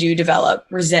when I do develop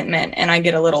resentment and I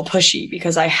get a little pushy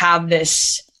because I have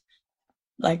this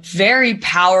like very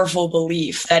powerful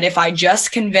belief that if I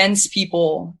just convince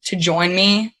people to join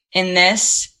me in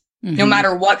this, no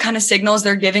matter what kind of signals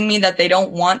they're giving me that they don't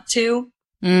want to,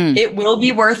 it will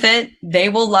be worth it. They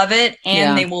will love it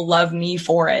and they will love me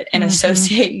for it and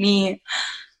associate me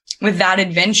with that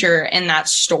adventure and that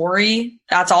story.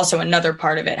 That's also another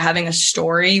part of it. Having a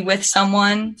story with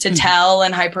someone to tell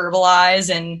and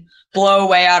hyperbolize and blow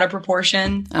way out of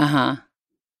proportion. Yeah.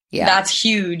 That's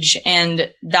huge.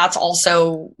 And that's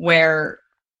also where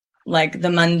like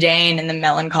the mundane and the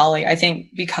melancholy, I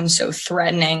think, becomes so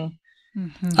threatening.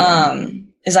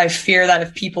 Is I fear that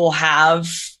if people have,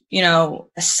 you know,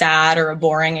 a sad or a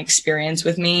boring experience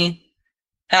with me,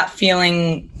 that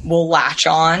feeling will latch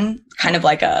on kind of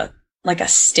like a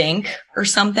stink or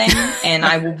something. And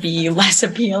I will be less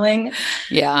appealing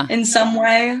in some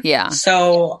way. Yeah.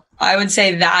 So I would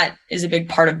say that is a big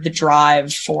part of the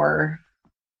drive for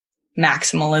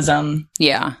maximalism.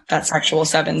 Yeah. That sexual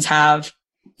sevens have.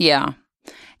 Yeah.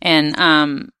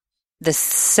 And, the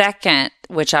second,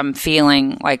 which I'm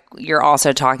feeling like you're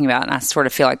also talking about, and I sort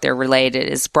of feel like they're related,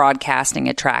 is broadcasting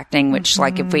attracting, which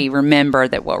like if we remember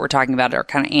that what we're talking about are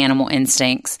kind of animal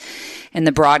instincts, and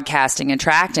the broadcasting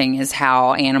attracting is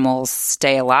how animals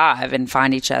stay alive and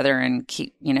find each other and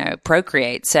keep, you know,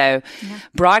 procreate. So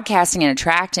broadcasting and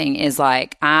attracting is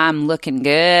like, I'm looking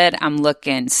good. I'm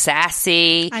looking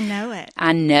sassy. I know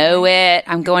it.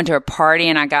 I'm going to a party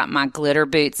and I got my glitter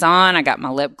boots on. I got my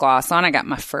lip gloss on. I got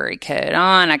my furry coat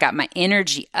on. I got my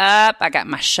energy up. I got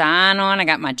my shine on. I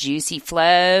got my juicy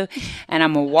flow, and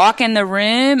I'm going to walk in the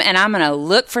room and I'm going to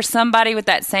look for somebody with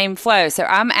that same flow. So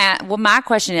my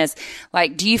question is,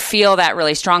 like, do you feel that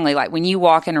really strongly? Like when you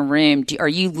walk in a room, are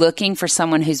you looking for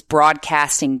someone who's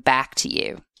broadcasting back to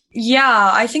you? Yeah,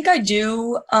 I think I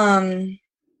do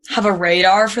have a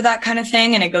radar for that kind of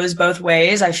thing, and it goes both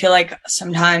ways. I feel like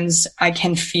sometimes I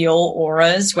can feel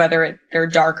auras, whether they're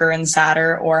darker and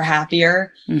sadder or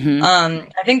happier. I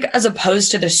think as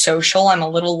opposed to the social, I'm a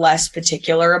little less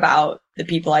particular about the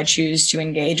people I choose to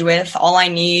engage with. All I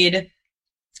need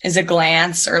is a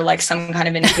glance or like some kind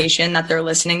of indication that they're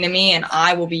listening to me, and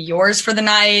I will be yours for the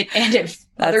night. And if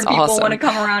other people want to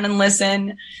come around and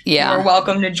listen, you're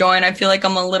welcome to join. I feel like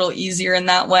I'm a little easier in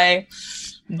that way.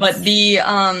 But so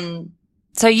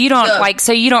you don't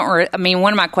I mean,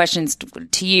 one of my questions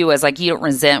to you was like, you don't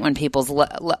resent when people's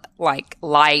like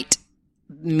light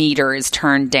meter is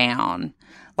turned down,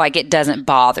 like it doesn't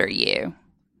bother you.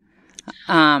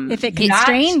 If it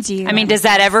constrains you. I mean, does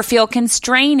that ever feel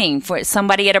constraining for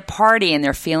somebody at a party and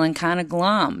they're feeling kind of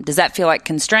glum? Does that feel like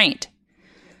constraint?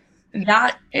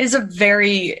 That is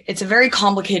it's a very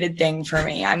complicated thing for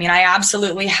me. I mean, I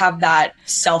absolutely have that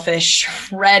selfish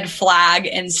red flag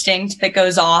instinct that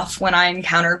goes off when I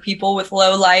encounter people with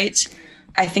low light.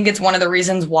 I think it's one of the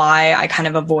reasons why I kind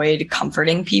of avoid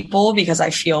comforting people, because I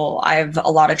feel I have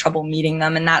a lot of trouble meeting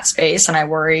them in that space, and I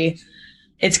worry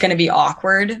it's going to be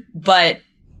awkward. But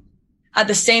at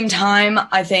the same time,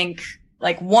 I think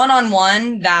like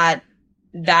one-on-one, that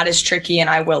is tricky and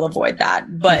I will avoid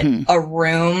that. But a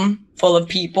room full of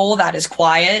people that is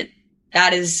quiet,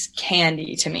 that is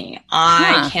candy to me.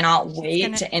 I cannot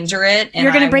wait to enter it. And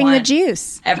you're going to bring the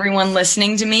juice. Everyone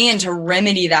listening to me and to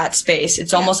remedy that space.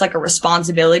 It's almost like a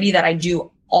responsibility that I do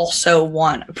also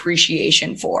want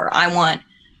appreciation for. I want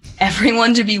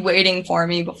everyone to be waiting for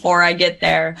me before I get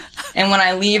there. And when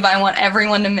I leave, I want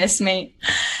everyone to miss me.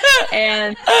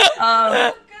 And,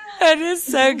 that is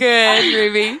so good,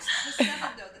 Ruby.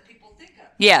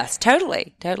 Yes,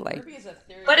 totally.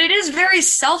 But it is very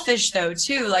selfish, though,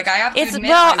 too. Like, I have to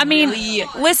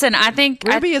admit, listen, I think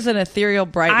Ruby is an ethereal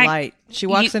bright light. She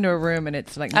walks into a room and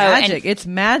it's like magic. It's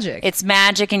magic. It's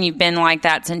magic, and you've been like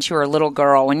that since you were a little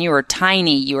girl. When you were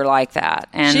tiny, you were like that.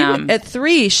 And at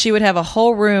 3, she would have a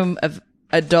whole room of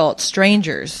adult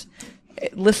strangers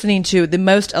listening to the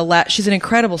most she's an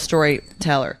incredible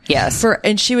storyteller. Yes.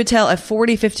 And she would tell a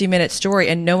 40-50 minute story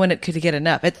and no one could get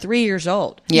enough at 3 years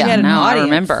old. Yeah, I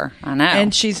remember. I know.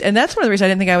 And that's one of the reasons I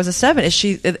didn't think I was a 7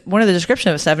 is one of the description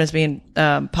of a 7 is being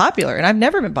popular, and I've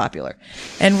never been popular.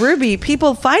 And Ruby,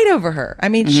 people fight over her. I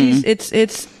mean,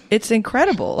 it's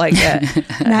incredible. Like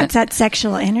that's that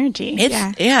sexual energy.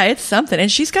 It's something.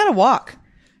 And she's got to walk.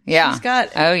 Yeah.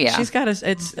 She's got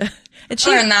and she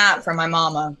learned that from my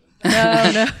mama. No,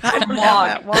 I don't have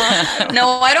that walk. No,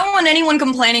 I don't want anyone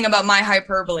complaining about my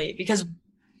hyperbole, because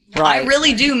I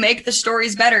really do make the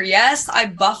stories better. Yes, I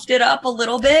buffed it up a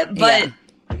little bit, but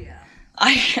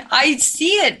I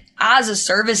see it as a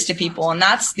service to people. And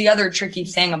that's the other tricky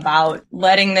thing about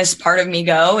letting this part of me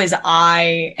go is and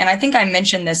I think I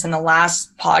mentioned this in the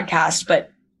last podcast,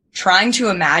 but trying to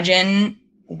imagine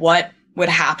what would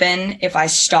happen if I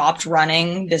stopped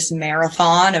running this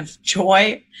marathon of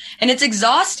joy. And it's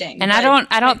exhausting. And I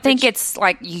don't think it's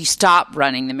like you stop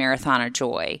running the marathon of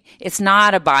joy. It's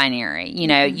not a binary. You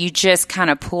know, you just kind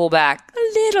of pull back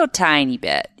a little tiny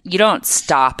bit. You don't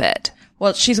stop it.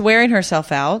 Well, she's wearing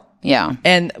herself out. Yeah.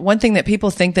 And one thing that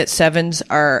people think that 7s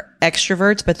are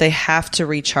extroverts, but they have to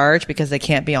recharge because they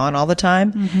can't be on all the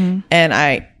time. Mm-hmm. And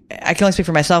I can only speak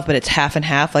for myself, but it's half and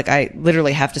half. Like I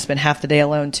literally have to spend half the day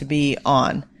alone to be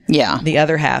on. Yeah. The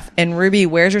other half. And Ruby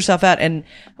wears herself out. And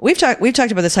we've talked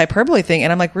about this hyperbole thing.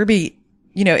 And I'm like, Ruby,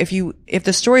 you know, if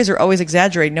the stories are always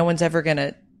exaggerated, no one's ever going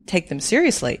to take them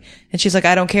seriously. And she's like,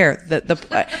 I don't care.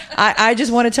 I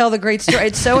just want to tell the great story.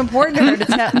 It's so important to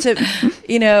her to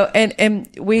you know, and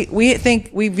we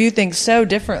view things so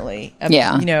differently.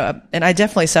 Yeah. You know, and I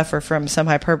definitely suffer from some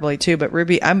hyperbole too, but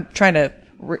Ruby, I'm trying to,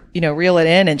 reel it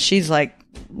in, and she's like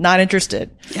not interested.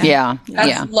 Yeah.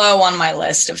 That's low on my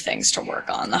list of things to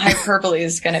work on. The hyperbole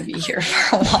is going to be here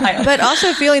for a while. But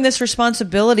also feeling this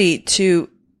responsibility to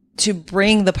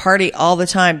bring the party all the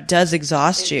time does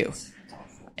exhaust you.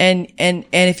 And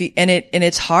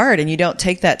it's hard, and you don't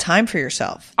take that time for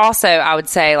yourself. Also, I would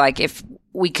say, like, if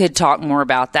we could talk more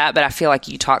about that, but I feel like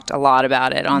you talked a lot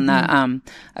about it on the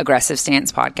Aggressive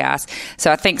Stance podcast.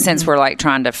 So I think since we're like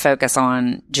trying to focus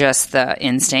on just the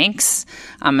instincts,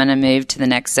 I'm going to move to the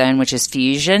next zone, which is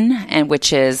fusion, and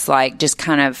which is like just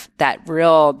kind of that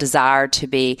real desire to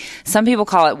be, some people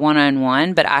call it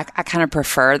one-on-one, but I kind of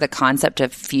prefer the concept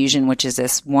of fusion, which is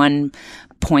this one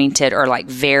pointed or like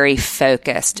very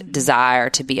focused desire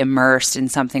to be immersed in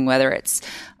something, whether it's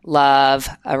love,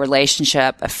 a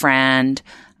relationship, a friend,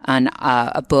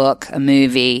 a book, a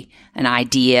movie, an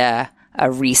idea,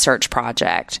 a research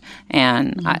project.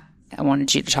 And I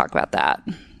wanted you to talk about that.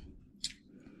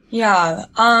 Yeah.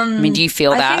 I mean, do you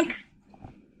feel that?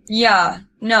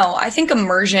 I think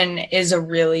immersion is a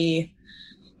really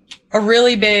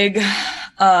big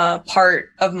part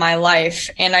of my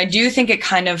life. And I do think it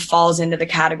kind of falls into the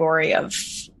category of,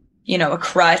 a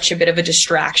crutch, a bit of a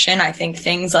distraction. I think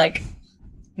things like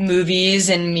movies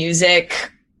and music,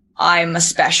 I'm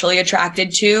especially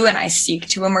attracted to, and I seek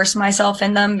to immerse myself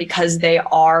in them because they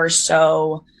are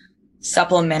so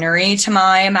supplementary to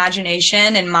my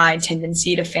imagination and my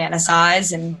tendency to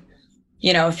fantasize and,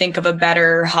 think of a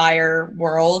better, higher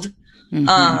world.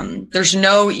 Mm-hmm. There's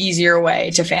no easier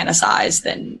way to fantasize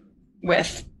than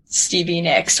with Stevie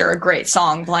Nicks or a great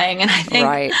song playing. And I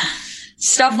think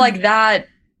stuff like that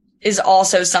is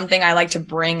also something I like to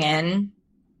bring in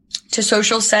to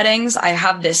social settings. I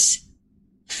have this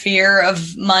fear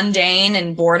of mundane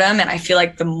and boredom. And I feel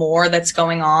like the more that's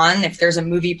going on, if there's a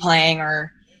movie playing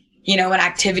or, an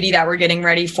activity that we're getting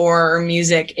ready for or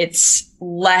music, it's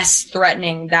less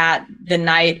threatening that the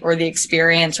night or the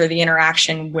experience or the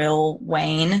interaction will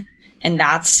wane. And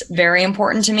that's very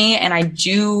important to me. And I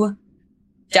do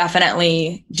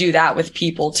definitely do that with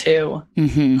people too.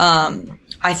 Mm-hmm.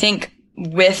 I think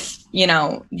with,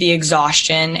 the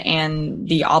exhaustion and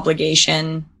the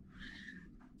obligation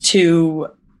to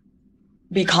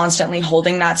be constantly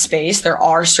holding that space, there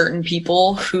are certain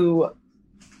people who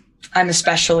I'm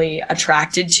especially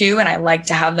attracted to, and I like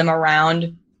to have them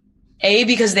around,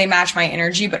 because they match my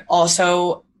energy, but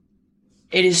also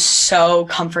it is so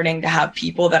comforting to have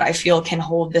people that I feel can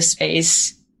hold the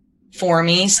space for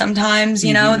me sometimes,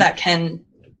 that can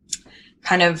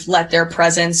kind of let their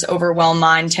presence overwhelm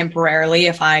mine temporarily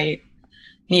if I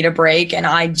need a break. And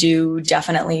I do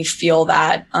definitely feel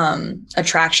that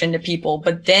attraction to people.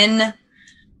 But then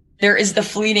there is the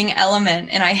fleeting element,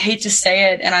 and I hate to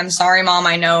say it, and I'm sorry, Mom,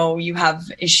 I know you have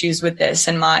issues with this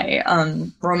in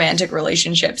my romantic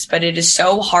relationships, but it is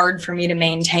so hard for me to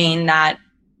maintain that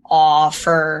awe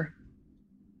for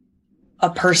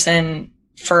a person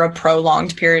for a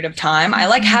prolonged period of time. I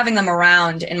like having them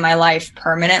around in my life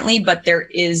permanently, but there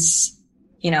is,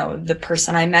 the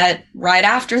person I met right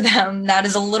after them that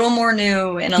is a little more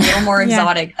new and a little more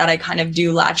exotic that I kind of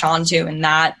do latch onto. And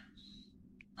that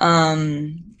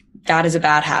is a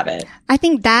bad habit. I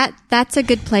think that's a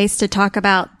good place to talk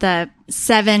about the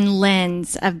 7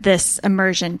 lens of this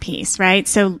immersion piece, right?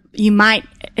 So you might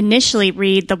initially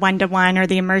read the 1-to-1 or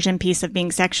the immersion piece of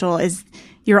being sexual is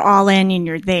you're all in and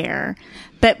you're there.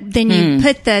 But then you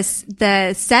put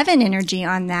the 7 energy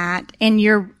on that, and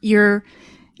you're,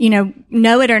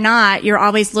 know it or not, you're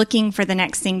always looking for the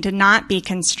next thing to not be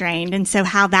constrained. And so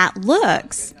how that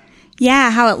looks,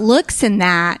 how it looks in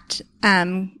that,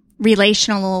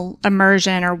 relational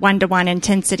immersion or one-to-one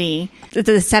intensity.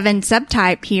 The 7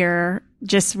 subtype here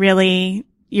just really,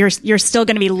 you're still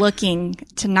going to be looking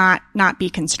to not be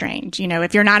constrained,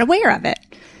 if you're not aware of it.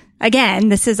 Again,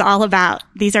 this is all about,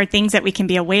 these are things that we can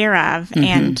be aware of. Mm-hmm.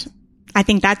 And I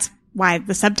think that's why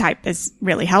the subtype is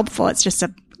really helpful. It's just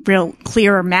a real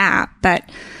clearer map, but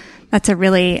that's a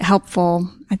really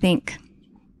helpful, I think,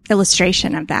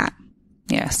 illustration of that.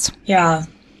 Yes. Yeah.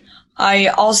 I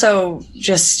also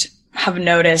just have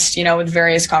noticed, with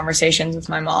various conversations with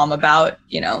my mom about,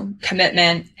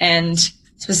 commitment and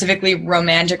specifically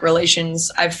romantic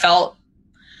relations, I've felt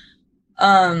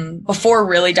before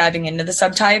really diving into the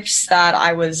subtypes that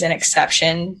I was an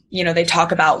exception. They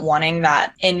talk about wanting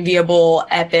that enviable,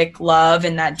 epic love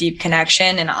and that deep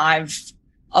connection. And I've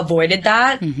avoided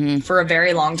that for a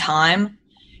very long time.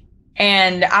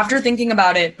 And after thinking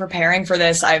about it, preparing for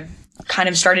this, I've kind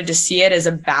of started to see it as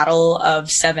a battle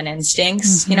of 7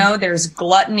 instincts. Mm-hmm. There's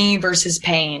gluttony versus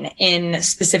pain in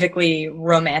specifically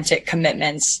romantic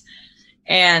commitments.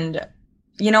 And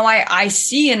I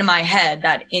see in my head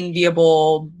that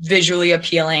enviable, visually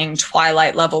appealing,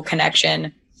 Twilight level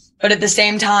connection. But at the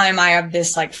same time, I have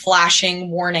this like flashing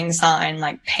warning sign,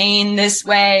 like pain this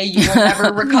way. You will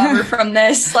never recover from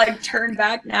this. Like turn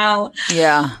back now.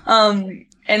 Yeah.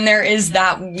 And there is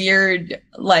that weird,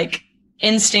 like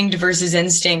instinct versus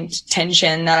instinct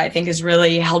tension that I think has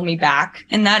really held me back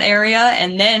in that area.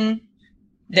 And then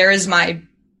there is my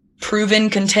proven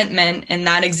contentment and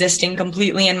that existing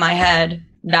completely in my head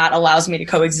that allows me to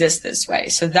coexist this way.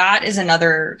 So that is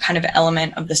another kind of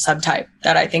element of the subtype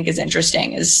that I think is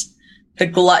interesting, is the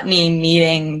gluttony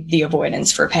meeting the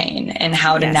avoidance for pain and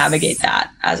how to navigate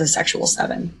that as a sexual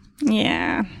 7.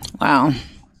 Yeah. Wow.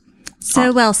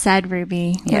 So well said,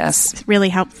 Ruby. Yes. It's really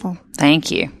helpful.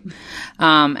 Thank you.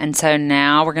 And so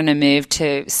now we're going to move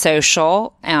to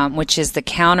social, which is the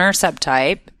counter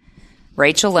subtype.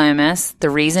 Rachel Lomas. The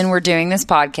reason we're doing this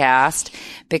podcast,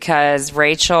 because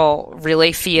Rachel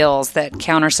really feels that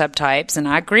counter subtypes, and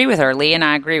I agree with her, Lee and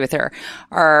I agree with her,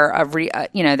 are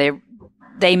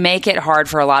they make it hard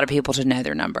for a lot of people to know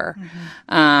their number.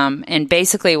 Mm-hmm. And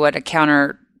basically what a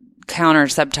counter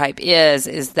subtype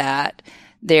is that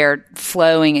they're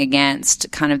flowing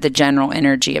against kind of the general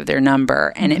energy of their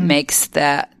number, and it makes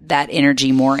that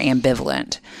energy more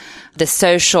ambivalent. The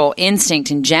social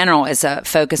instinct in general is a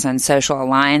focus on social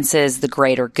alliances, the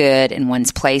greater good, and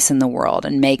one's place in the world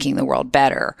and making the world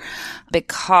better.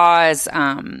 Because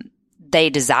they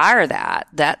desire that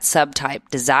subtype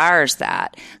desires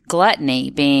that.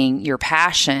 Gluttony, being your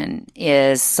passion,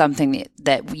 is something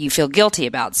that you feel guilty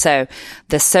about. So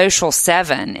the social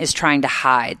 7 is trying to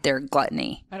hide their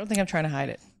gluttony. I don't think I'm trying to hide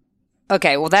it.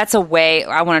 Okay, well, that's a way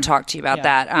I want to talk to you about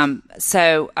that.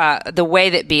 So the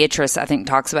way that Beatrice, I think,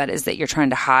 talks about it is that you're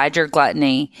trying to hide your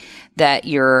gluttony, that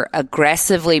you're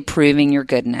aggressively proving your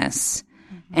goodness,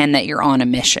 and that you're on a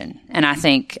mission. And I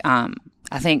think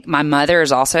my mother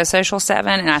is also a social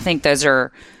 7, and I think those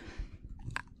are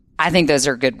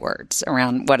good words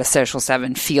around what a social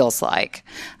 7 feels like.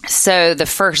 So the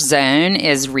first zone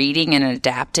is reading and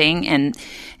adapting, and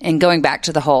going back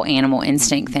to the whole animal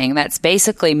instinct thing. That's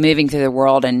basically moving through the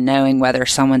world and knowing whether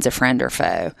someone's a friend or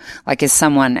foe. Like, is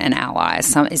someone an ally?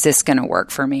 Is this going to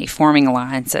work for me? Forming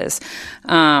alliances.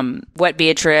 What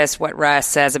Beatrice, what Russ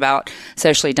says about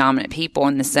socially dominant people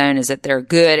in this zone is that they're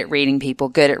good at reading people,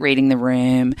 good at reading the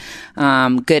room,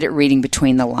 good at reading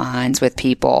between the lines with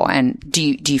people. And do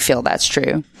you feel that's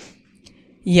true?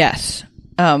 Yes.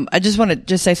 I just want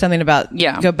to say something about,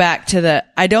 go back to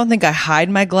I don't think I hide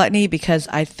my gluttony, because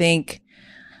I think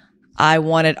I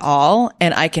want it all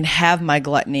and I can have my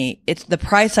gluttony. It's the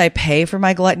price I pay for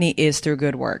my gluttony is through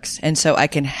good works. And so I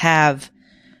can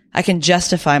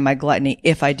justify my gluttony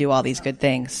if I do all these good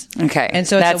things. Okay. And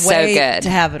so it's a way to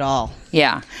have it all.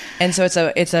 Yeah. And so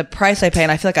it's a price I pay,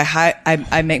 and I feel like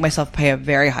I make myself pay a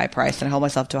very high price and I hold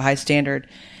myself to a high standard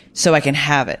so I can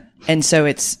have it. And so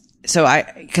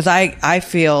I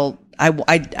feel I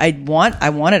want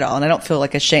it all, and I don't feel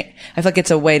like ashamed. I feel like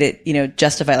it's a way to,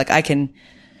 justify, like I can,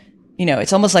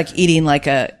 it's almost like eating like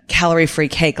a calorie-free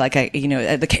cake. Like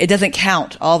it doesn't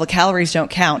count. All the calories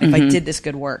don't count if I did this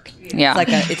good work. Yeah.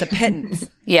 It's a pittance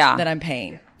that I'm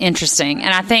paying. Interesting.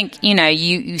 And I think,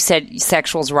 you said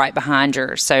sexual's right behind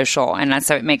your social, and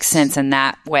so it makes sense in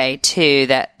that way too,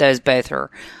 that those both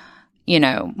are,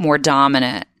 more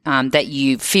dominant. That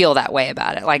you feel that way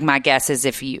about it. Like, my guess is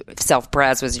if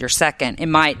self-pres was your second, it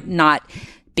might not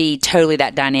be totally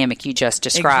that dynamic you just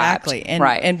described. Exactly. And,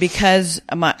 right.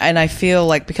 And I feel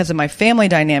like because of my family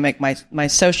dynamic, my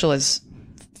social is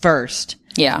first.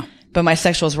 Yeah. But my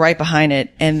sexual is right behind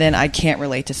it, and then I can't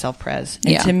relate to self-pres.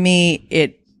 And to me,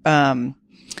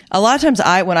 a lot of times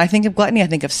when I think of gluttony, I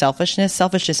think of selfishness.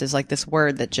 Selfishness is like this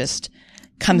word that just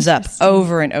comes up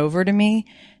over and over to me,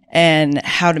 and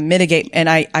how to mitigate. And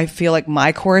I feel like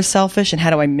my core is selfish, and how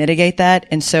do I mitigate that?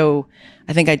 And so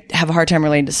I think I have a hard time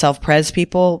relating to self-pres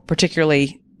people,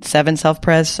 particularly 7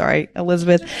 self-pres. Sorry,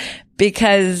 Elizabeth,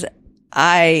 because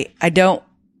I don't,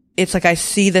 it's like I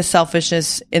see the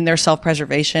selfishness in their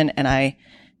self-preservation, and I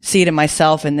see it in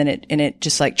myself, and then it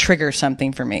just like triggers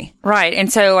something for me. Right.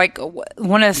 And so like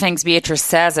one of the things Beatrice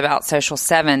says about social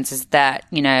 7s is that,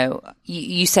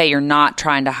 you say you're not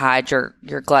trying to hide your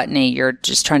gluttony. You're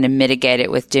just trying to mitigate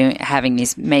it with having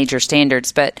these major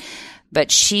standards. But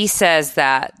she says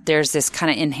that there's this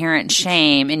kind of inherent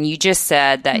shame. And you just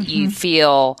said that you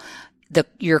feel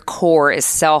your core is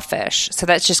selfish. So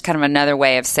that's just kind of another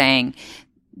way of saying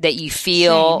that you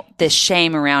feel this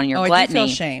shame around your gluttony. I do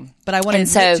feel shame, but I want to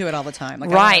admit to it all the time.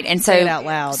 Like, right. And so, say it out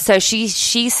loud. So she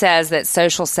says that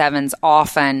social 7s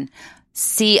often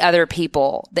see other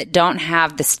people that don't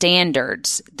have the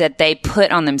standards that they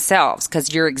put on themselves,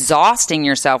 because you're exhausting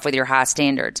yourself with your high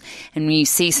standards. And when you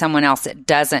see someone else that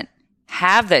doesn't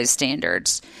have those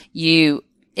standards,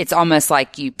 it's almost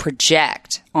like you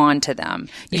project onto them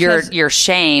your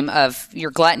shame of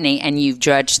your gluttony, and you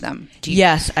judge them.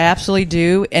 Yes, I absolutely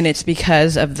do. And it's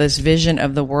because of this vision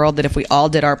of the world that if we all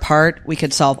did our part, we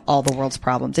could solve all the world's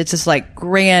problems. It's this like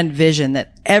grand vision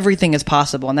that everything is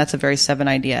possible. And that's a very 7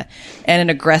 idea, and an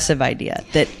aggressive idea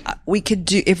that we could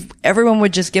do. If everyone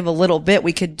would just give a little bit,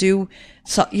 we could do.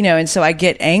 So, and so I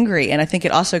get angry. And I think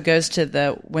it also goes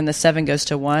to when the 7 goes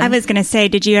to 1. I was going to say,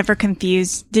 did you ever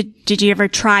did you ever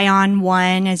try on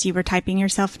 1 as you were typing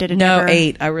yourself? Did it No, ever?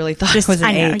 8. I really thought it was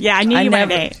an 8. Yeah, I knew you were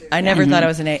an 8. I never thought I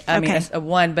was an 8. I mean, a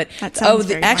 1, but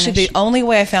actually the only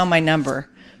way I found my number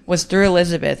was through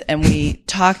Elizabeth, and we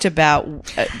talked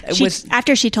about,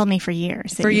 after she told me for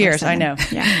years. For years, I know.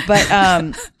 Yeah. But,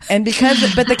 and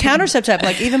but the countercept type,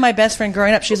 like even my best friend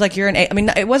growing up, she's like, you're an 8. I mean,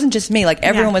 it wasn't just me, like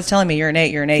everyone was telling me you're an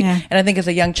 8, you're an 8. Yeah. And I think as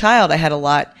a young child, I had a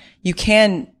lot. You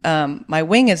can, my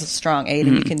wing is a strong 8,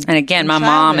 and you can. And again, my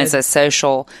mom is a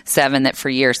social 7 that for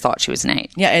years thought she was an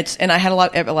 8. Yeah, and I had a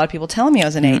lot of people telling me I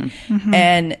was an 8.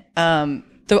 And,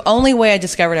 the only way I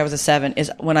discovered I was a 7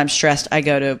 is when I'm stressed, I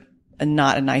go to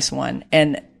not a nice one.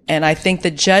 And I think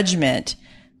the judgment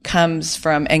comes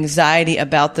from anxiety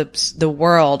about the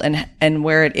world and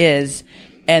where it is.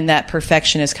 And that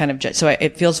perfection is kind of judged. So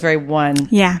it feels very 1.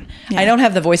 Yeah. I don't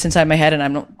have the voice inside my head, and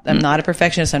I'm not a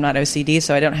perfectionist. I'm not OCD.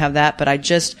 So I don't have that, but I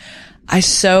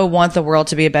so want the world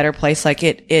to be a better place. Like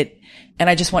and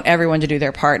I just want everyone to do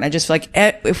their part. And I just feel like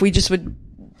if we just would,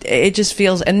 it just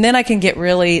feels, and then I can get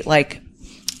really like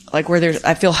where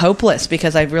I feel hopeless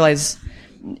because I realize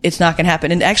it's not going to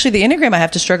happen. And actually the Enneagram, I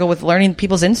have to struggle with learning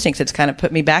people's instincts. It's kind of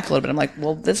put me back a little bit. I'm like,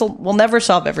 well, we'll never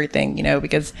solve everything,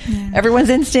 because everyone's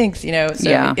instincts,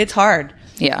 so it's hard.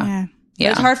 Yeah. But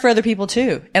it's hard for other people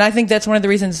too. And I think that's one of the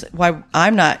reasons why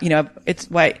I'm not, it's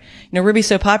why, Ruby's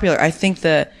so popular. I think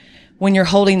when you're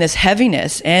holding this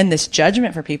heaviness and this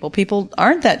judgment for people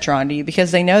aren't that drawn to you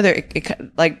because they know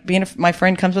like being my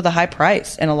friend comes with a high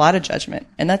price and a lot of judgment,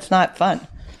 and that's not fun.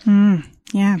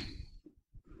 Yeah.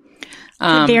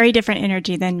 A very different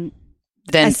energy than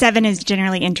a 7 is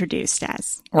generally introduced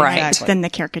as. Right. Exactly. Than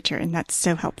the caricature. And that's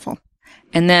so helpful.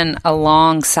 And then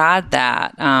alongside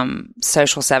that,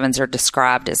 social 7s are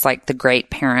described as like the great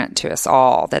parent to us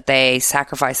all, that they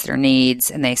sacrifice their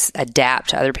needs and they adapt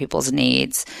to other people's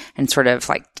needs and sort of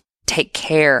like take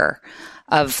care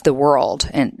of the world.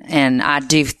 And I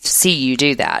do see you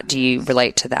do that. Do you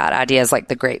relate to that idea as like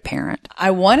the great parent?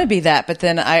 I want to be that, but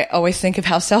then I always think of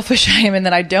how selfish I am and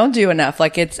that I don't do enough.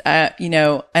 Like it's,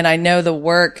 and I know the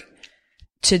work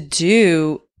to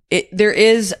do it. There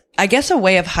is, I guess, a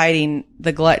way of hiding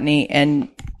the gluttony and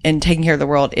taking care of the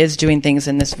world is doing things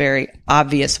in this very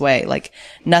obvious way. Like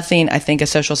nothing I think a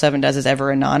social 7 does is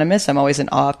ever anonymous. I'm always in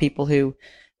awe of people who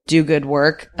do good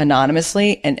work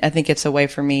anonymously. And I think it's a way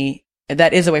for me.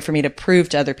 That is a way for me to prove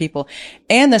to other people.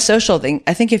 And the social thing,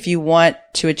 I think if you want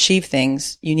to achieve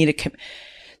things, you need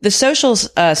the social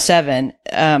 7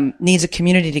 needs a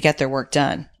community to get their work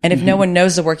done. And if no one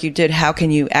knows the work you did, how can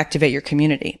you activate your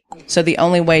community? So the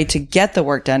only way to get the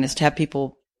work done is to have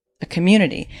a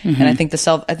community. And I think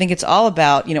I think it's all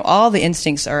about, all the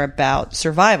instincts are about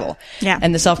survival. Yeah.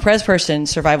 And the self-pres person,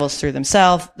 survival is through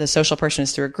themselves. The social person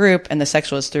is through a group, and the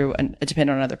sexual is through dependent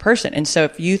on another person. And so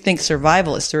if you think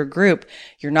survival is through a group,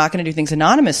 you're not going to do things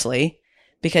anonymously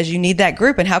because you need that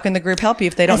group. And how can the group help you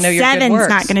if they don't know your good works? 7's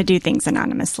not going to do things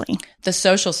anonymously. The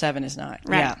social 7 is not.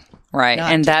 Right. Yeah. Right.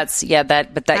 Not. And that's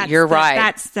you're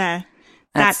right.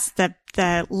 That's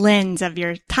the lens of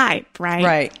your type, right?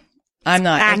 Right. I'm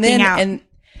not. Acting out.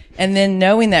 And then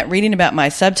knowing that, reading about my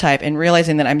subtype and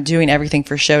realizing that I'm doing everything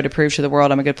for show to prove to the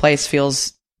world I'm a good place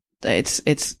feels, it's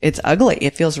ugly.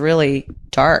 It feels really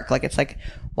dark. Like, it's like,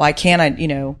 why can't I,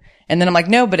 and then I'm like,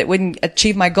 no, but it wouldn't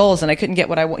achieve my goals and I couldn't get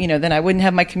what I want, then I wouldn't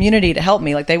have my community to help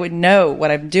me. Like, they would know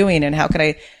what I'm doing and how could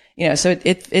I, so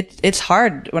it's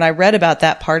hard. When I read about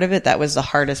that part of it, that was the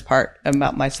hardest part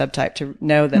about my subtype, to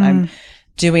know that I'm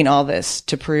doing all this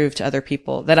to prove to other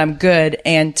people that I'm good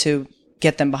and to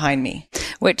get them behind me.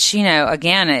 Which,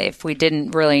 again, if we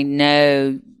didn't really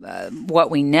know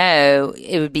what we know,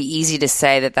 it would be easy to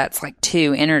say that that's like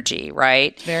 2 energy,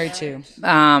 right? Very 2.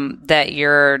 That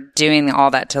you're doing all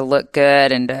that to look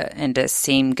good and to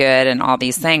seem good and all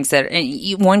these things that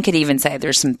one could even say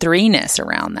there's some 3-ness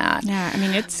around that. Yeah, I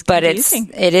mean, it's but confusing.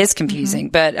 it is confusing.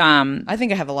 But I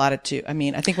think I have a lot of 2. I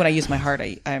mean, I think when I use my heart,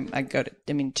 I go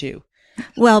to 2.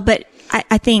 Well, but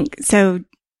I think so.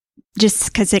 Just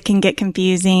because it can get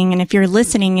confusing, and if you're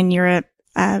listening and you're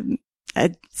a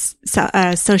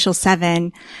social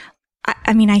 7,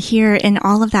 I mean, I hear in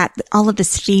all of that, all of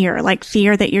this fear, like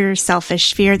fear that you're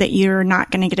selfish, fear that you're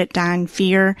not going to get it done,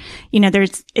 fear,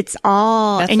 it's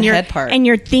all, that's and the you're, head part. And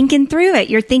you're thinking through it.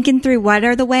 You're thinking through what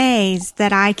are the ways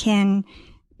that I can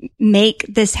make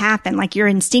this happen. Like, your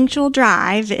instinctual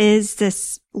drive is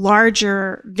this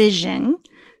larger vision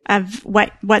of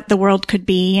what the world could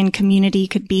be and community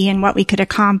could be and what we could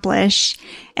accomplish.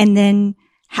 And then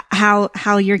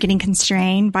how you're getting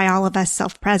constrained by all of us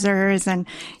self-pressers and,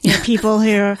 people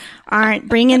who aren't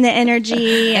bringing the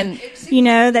energy and,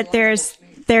 that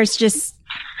there's just,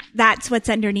 that's what's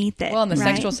underneath it. Well, and the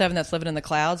right? sexual 7 that's living in the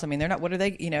clouds. I mean, they're not. What are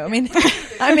they? I mean,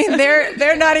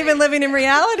 they're not even living in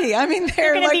reality. I mean,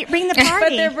 they're going like, to bring the party. But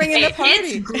they're bringing the party.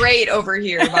 It's great over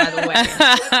here, by the way.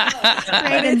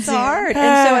 But it's hard,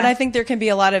 and I think there can be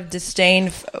a lot of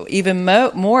disdain, even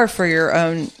more for your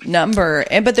own number.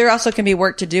 But there also can be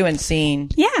work to do in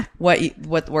seeing, what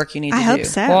work you need to do. I hope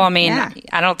so. Well, I mean,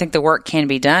 I don't think the work can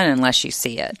be done unless you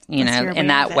see it, in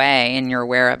that way, and you're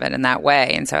aware of it in that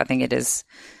way. And so I think it is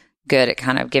good at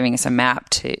kind of giving us a map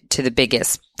to the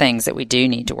biggest things that we do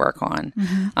need to work on.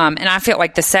 Mm-hmm. And I feel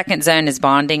like the second zone is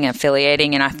bonding,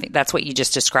 affiliating. And I think that's what you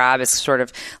just described, is sort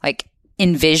of like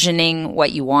envisioning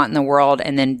what you want in the world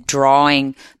and then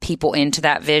drawing people into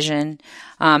that vision.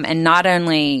 And not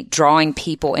only drawing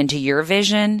people into your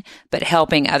vision, but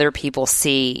helping other people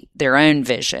see their own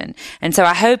vision. And so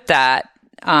I hope that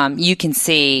you can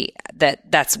see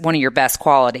that that's one of your best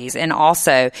qualities. And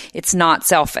also, it's not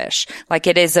selfish. Like,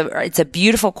 it's a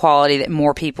beautiful quality that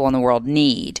more people in the world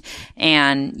need.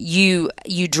 And you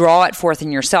draw it forth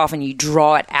in yourself and you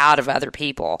draw it out of other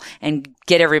people and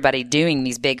get everybody doing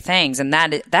these big things. And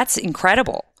that's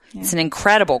incredible. Yeah. It's an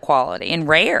incredible quality and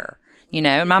rare,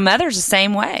 my mother's the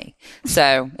same way.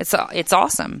 So it's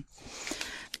awesome.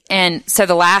 And so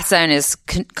the last zone is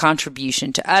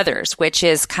contribution to others, which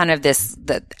is kind of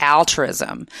the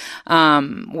altruism,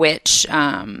 which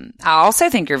I also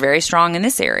think you're very strong in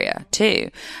this area too.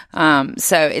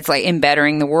 So it's like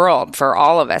embettering the world for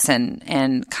all of us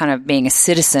and kind of being a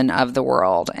citizen of the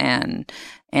world and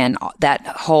that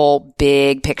whole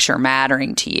big picture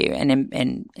mattering to you.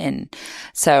 And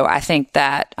so I think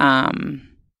that, I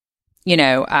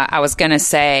was going to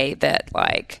say that,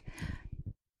 like,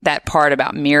 that part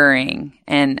about mirroring,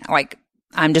 and like,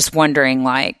 I'm just wondering,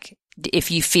 like,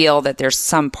 if you feel that there's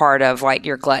some part of like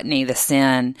your gluttony, the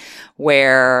sin,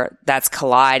 where that's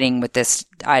colliding with this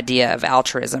idea of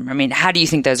altruism. I mean, how do you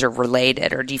think those are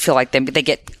related, or do you feel like they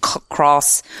get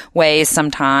cross ways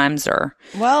sometimes? Or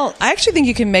well, I actually think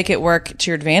you can make it work to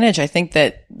your advantage. I think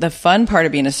that the fun part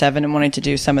of being a 7 and wanting to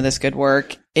do some of this good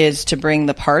work is to bring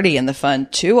the party and the fun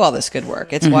to all this good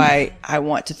work. It's why I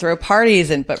want to throw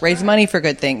parties but raise money for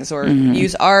good things, or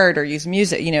use art or use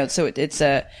music. So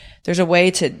there's a way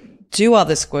to do all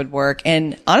this good work.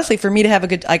 And honestly, for me to have a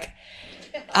good,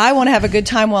 I want to have a good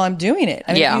time while I'm doing it.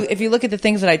 I mean, if you look at the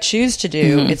things that I choose to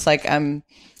do, it's like,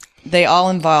 they all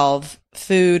involve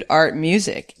food, art,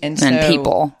 music, and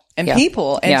people.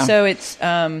 And so it's,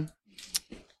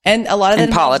 and a lot of that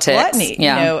involves politics. Gluttony,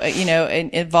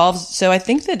 it involves, so I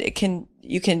think that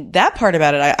that part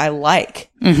about it, I like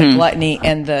the gluttony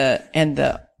and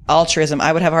the altruism.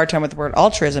 I would have a hard time with the word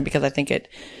altruism because I think it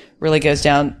really goes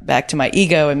down back to my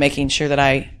ego and making sure that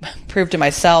I prove to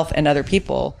myself and other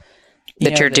people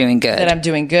that you're doing good, that I'm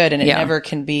doing good. And it never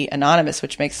can be anonymous,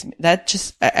 which makes that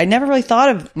just, I never really thought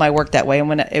of my work that way. And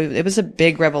when it was a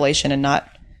big revelation, and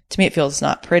to me, it feels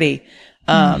not pretty.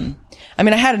 I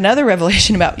mean, I had another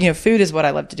revelation about, food is what I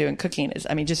love to do, and cooking is,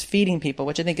 just feeding people,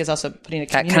 which I think is also putting a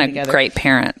community that kind of together. Great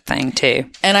parent thing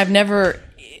too. And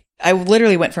I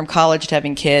literally went from college to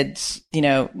having kids,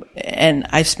 and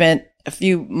I spent a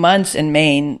few months in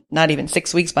Maine, not even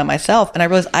 6 weeks by myself. And I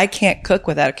realized I can't cook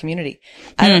without a community.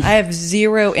 I have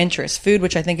zero interest, food,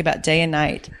 which I think about day and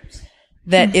night,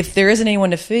 that if there isn't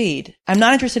anyone to feed, I'm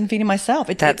not interested in feeding myself.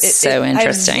 That's so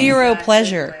interesting. I have zero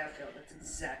pleasure.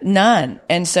 None.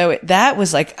 And so I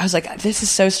was like, this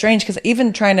is so strange, because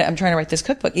I'm trying to write this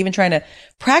cookbook, even trying to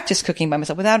practice cooking by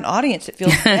myself without an audience, it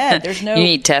feels dead. There's no, you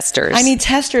need testers. I need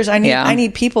testers. I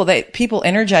need people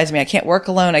energize me. I can't work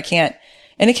alone.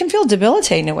 And it can feel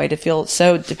debilitating in a way to feel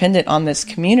so dependent on this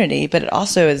community, but it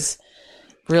also is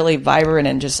really vibrant,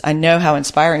 and just, I know how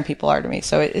inspiring people are to me.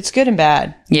 So it's good and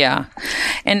bad. Yeah.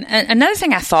 And another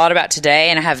thing I thought about today,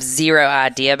 and I have zero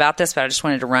idea about this, but I just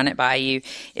wanted to run it by you,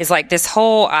 is like this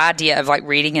whole idea of like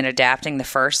reading and adapting the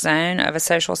first zone of a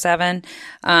social 7,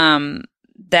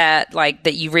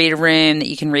 that you read a room, that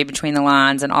you can read between the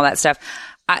lines and all that stuff.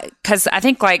 Because I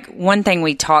think like one thing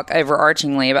we talk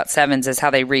overarchingly about 7s is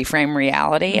how they reframe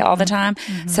reality all the time.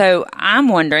 Mm-hmm. So I'm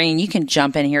wondering, and you can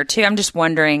jump in here too, I'm just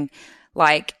wondering,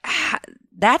 like,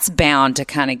 that's bound to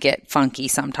kind of get funky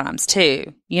sometimes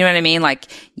too. You know what I mean? Like,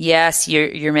 yes,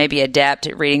 you're maybe adept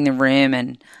at reading the room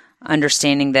and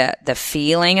understanding the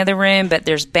feeling of the room, but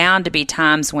there's bound to be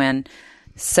times when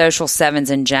social 7s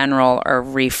in general are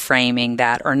reframing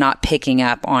that or not picking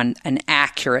up on an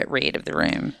accurate read of the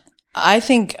room. I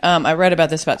think, I read about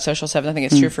this about social 7. I think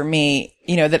it's true for me,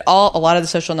 that a lot of the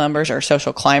social numbers are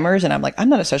social climbers. And I'm like, I'm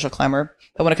not a social climber,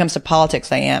 but when it comes to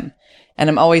politics, I am. And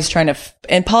I'm always trying to,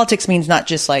 and politics means not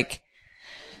just like,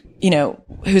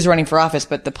 who's running for office,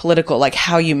 but the political, like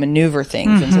how you maneuver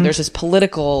things. Mm-hmm. And so there's this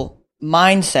political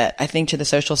mindset, I think, to the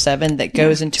social 7 that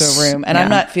goes into a room. And I'm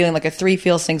not feeling like a 3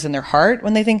 feels things in their heart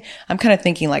when they think. I'm kind of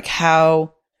thinking like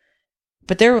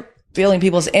but they're feeling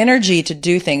people's energy to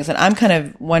do things. And I'm kind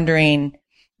of wondering,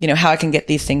 how I can get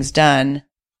these things done.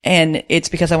 And it's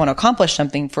because I want to accomplish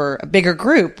something for a bigger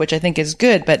group, which I think is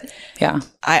good. But yeah,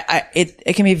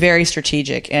 it can be very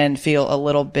strategic and feel a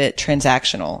little bit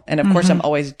transactional. And of course, I'm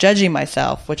always judging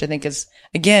myself, which I think is,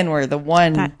 again, where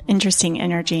that interesting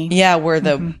energy. Yeah. Where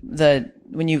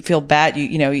when you feel bad,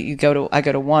 I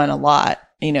go to 1 a lot,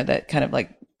 that kind of like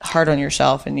hard on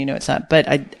yourself, and, it's not, but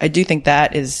I do think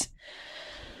that is,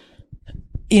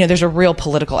 there's a real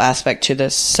political aspect to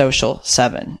this social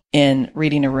 7 in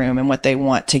reading a room and what they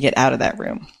want to get out of that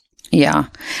room. Yeah.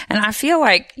 And I feel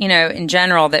like, in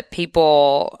general, that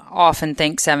people often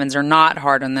think 7s are not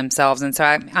hard on themselves. And so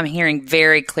I'm hearing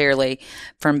very clearly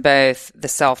from both the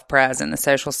self-pres and the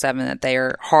social 7 that they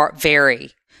are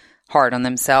very hard on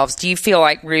themselves. Do you feel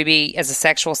like, Ruby, as a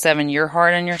sexual 7, you're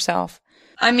hard on yourself?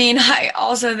 I mean, I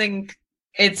also think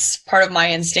it's part of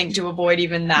my instinct to avoid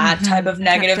even that type of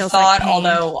negative thought. Like,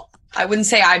 although I wouldn't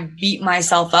say I beat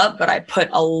myself up, but I put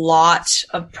a lot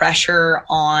of pressure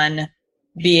on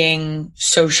being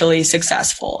socially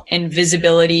successful, and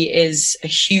visibility is a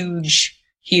huge,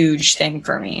 huge thing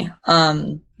for me.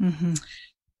 And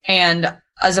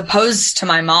as opposed to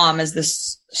my mom as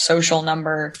this social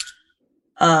number,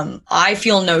 I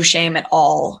feel no shame at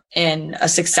all in a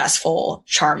successful,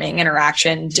 charming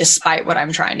interaction, despite what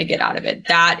I'm trying to get out of it.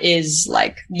 That is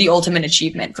like the ultimate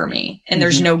achievement for me. And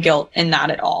there's no guilt in that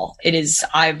at all. It is,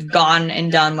 I've gone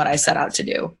and done what I set out to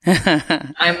do.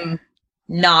 I'm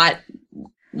not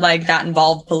like that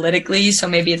involved politically. So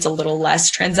maybe it's a little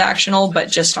less transactional, but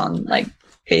just on like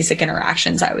basic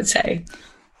interactions, I would say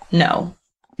no.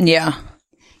 Yeah.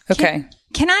 Okay.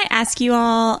 Can I ask you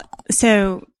all,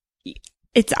 so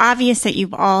it's obvious that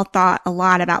you've all thought a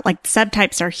lot about, like,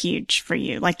 subtypes are huge for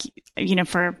you. Like,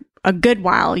 for a good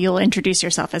while, you'll introduce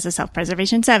yourself as a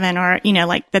self-preservation 7, or,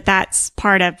 like that's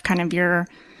part of kind of your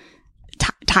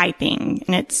typing,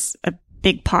 and it's a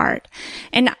big part.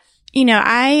 And,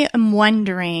 I am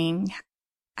wondering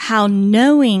how,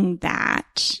 knowing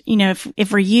that,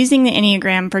 if we're using the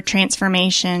Enneagram for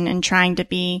transformation and trying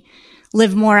to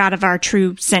live more out of our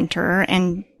true center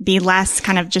and be less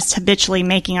kind of just habitually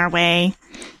making our way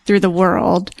through the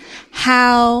world,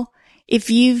 if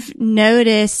you've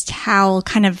noticed how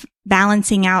kind of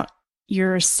balancing out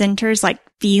your centers, like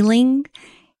feeling,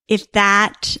 if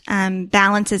that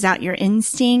balances out your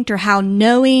instinct, or how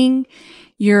knowing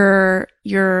your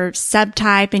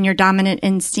subtype and your dominant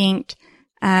instinct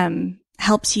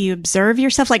helps you observe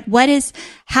yourself. Like,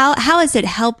 how has it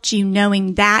helped you,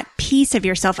 knowing that piece of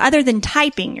yourself other than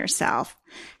typing yourself?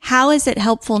 How is it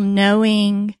helpful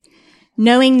knowing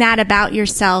that about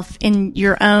yourself in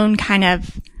your own kind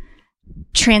of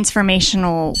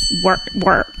transformational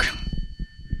work?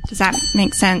 Does that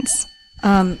make sense?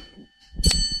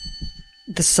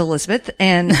 This is Elizabeth,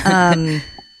 and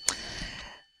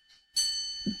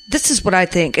this is what I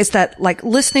think is that, like,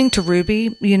 listening to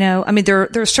Ruby, you know, I mean, there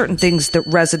are certain things that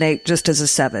resonate just as a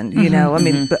 7, you know, I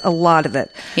mean, a lot of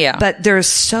it. Yeah. But there's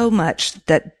so much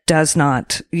that does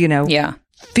not, you know,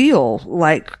 feel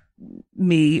like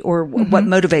me or what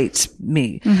motivates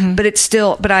me.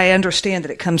 But I understand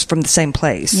that it comes from the same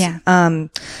place. Yeah.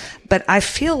 But I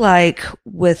feel like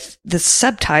with the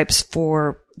subtypes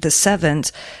for the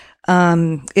 7s,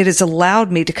 it has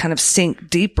allowed me to kind of sink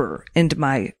deeper into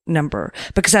my number,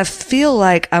 because I feel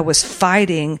like I was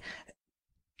fighting,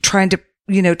 trying to,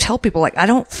 you know, tell people, like, I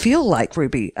don't feel like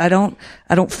Ruby. I don't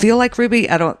feel like Ruby.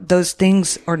 Those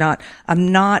things are not,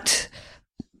 I'm not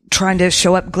trying to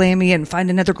show up glammy and find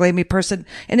another glammy person.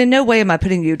 And in no way am I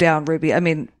putting you down, Ruby. I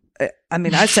mean,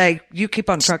 I say you keep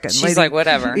on trucking. She's lady. like,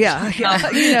 whatever. Yeah. You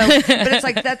know, but it's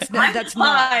like, that's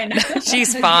fine. not.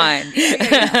 She's fine.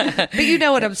 But you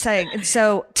know what I'm saying. And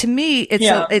so to me,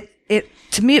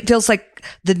 to me, it feels like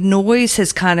the noise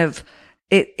has kind of,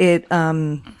 it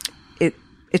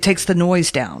takes the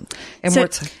noise down. And So- where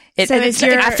it's,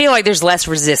 I feel like there's less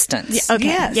resistance. Okay.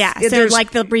 Yes. Yeah. Yeah, So there's-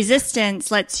 like the resistance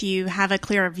lets you have a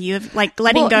clearer view of, like,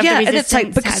 letting go of the and resistance. it's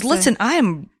like, because has listen, I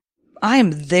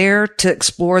am there to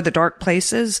explore the dark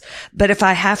places, but if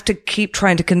I have to keep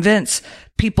trying to convince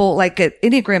people, like at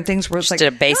Enneagram things where it's Just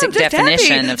like a basic I'm just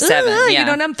definition happy. of 7, You yeah.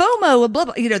 know, and I'm FOMO, blah,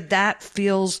 blah, you know, that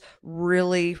feels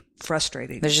really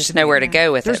frustrating. There's just nowhere to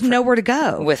go with There's it. nowhere to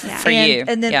go For and, you.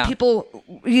 And then Yeah. people,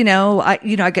 you know, I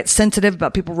get sensitive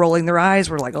about people rolling their eyes.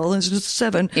 We're like, oh, this is just a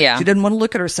 7. Yeah. She didn't want to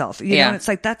look at herself. You know, and it's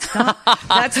like, that's not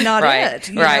Right. it.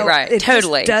 You Right, know, right. It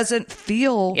Totally. just doesn't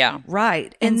feel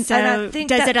right. And so I think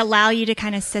does that, it allow you to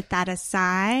kind of set that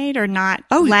aside or not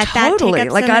Oh, let totally. that take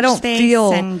up Like, so I much don't space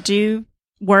feel- and do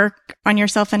work on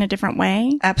yourself in a different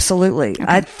way? Absolutely.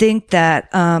 I think that,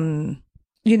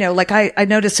 you know, like I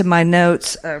noticed in my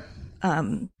notes,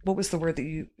 what was the word that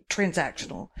you,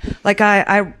 transactional? Like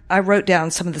I wrote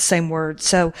down some of the same words.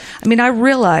 So, I mean, I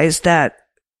realized that,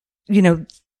 you know,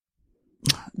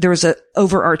 there was a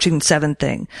overarching 7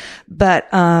 thing, but,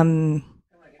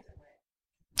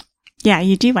 Yeah,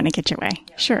 you do want to get your way.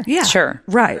 Sure. yeah, Sure.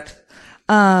 right.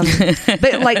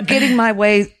 But like getting my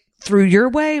way through your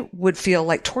way would feel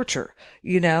like torture,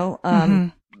 you know,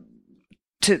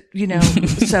 to, you know,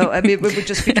 so I mean, it would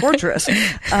just be torturous.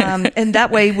 And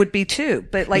that way would be too,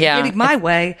 but like getting my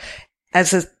way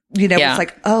as a, you know, it's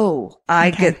like, oh, I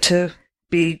get to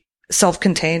be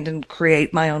self-contained and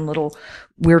create my own little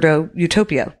weirdo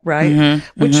utopia, right?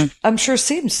 Which I'm sure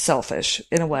seems selfish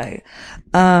in a way.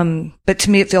 But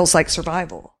to me, it feels like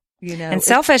survival. You know, And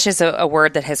selfish is a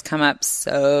word that has come up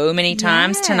so many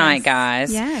times Yes. tonight,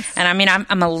 guys. Yes. And I mean,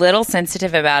 I'm a little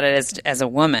sensitive about it as a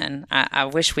woman. I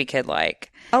wish we could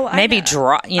like maybe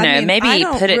draw, you know, I mean, maybe I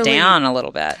don't put it really- down a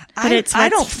little bit. But it's I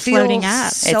what's don't feel floating up.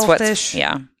 It's selfish.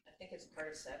 yeah.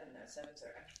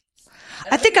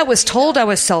 I think I was told I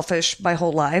was selfish my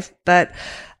whole life, but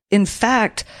in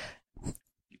fact,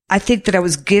 I think that I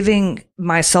was giving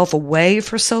myself away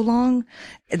for so long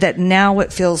that now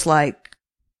it feels like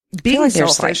being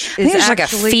selfish I think is there's like a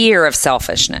actually, fear of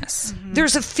selfishness.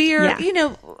 there's a fear, Yeah. you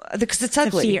know, because it's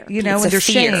ugly, fear. you know, It's and a there's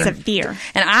fear. shame. It's a fear.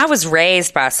 And I was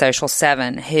raised by a social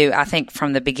 7 who I think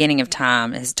from the beginning of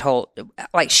time has told,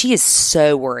 like, she is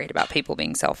so worried about people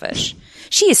being selfish.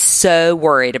 She is so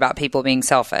worried about people being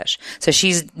selfish. So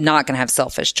she's not going to have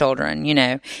selfish children, you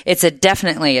know. It's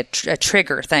definitely a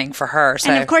trigger thing for her.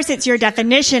 So And of course, it's your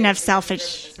definition of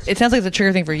selfish. It sounds like it's a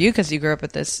trigger thing for you because you grew up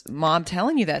with this mom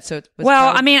telling you that. So it was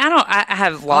well, probably- I mean, I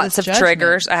have lots of judgment.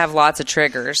 triggers. I have lots of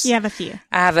triggers. You have a few.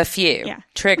 I have a few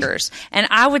triggers, and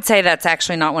I would say that's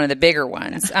actually not one of the bigger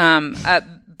ones.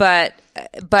 But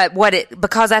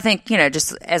because I think, you know,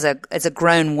 just as a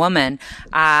grown woman,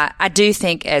 I do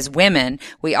think as women,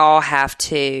 we all have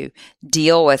to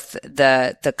deal with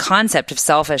the concept of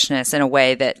selfishness in a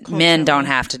way that men don't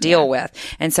have to deal with.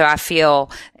 And so I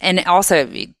feel, and also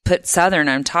put Southern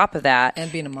on top of that.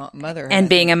 and being a mother. And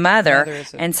being a mother.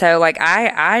 is a- And so like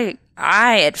I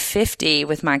at 50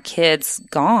 with my kids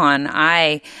gone,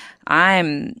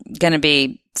 I'm going to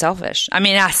be selfish. I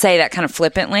mean, I say that kind of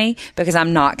flippantly because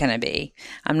I'm not going to be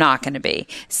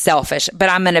selfish, but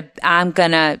I'm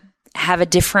going to have a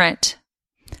different,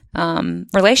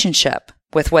 relationship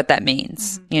with what that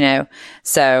means, you know?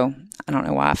 So I don't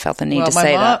know why I felt the need to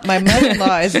say that. My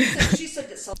mother-in-law is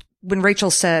When Rachel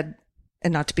said,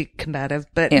 and not to be combative,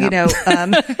 but Yeah.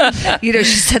 you know,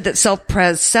 she said that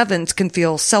self-pres 7s can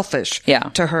feel selfish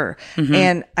to her.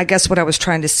 And I guess what I was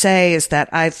trying to say is that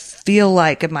I feel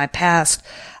like in my past,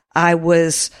 I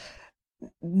was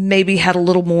maybe had a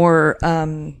little more,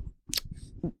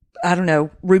 I don't know,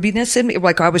 rubiness in me.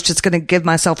 Like I was just going to give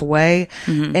myself away.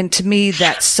 And to me,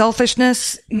 that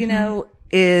selfishness, you know,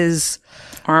 is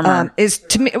armor. Is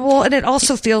to me, well, and it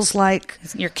also feels like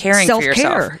you're caring self-care, for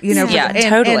yourself. you know, Yeah,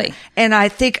 totally. And I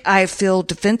think I feel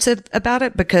defensive about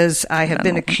it because I have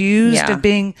been accused of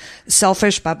being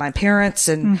selfish by my parents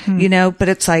and, you know, but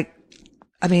it's like,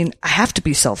 I mean, I have to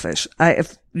be selfish.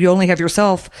 If you only have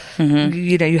yourself,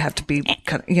 you know, you have to be,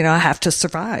 you know, I have to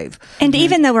survive. And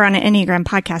even though we're on an Enneagram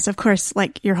podcast, of course,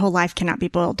 like your whole life cannot be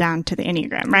boiled down to the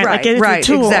Enneagram, right? Like it's a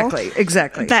tool.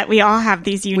 Exactly. But we all have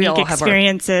these unique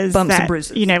experiences bumps that, and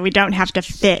bruises. you know, we don't have to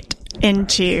fit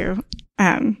into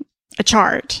a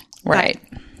chart. Right.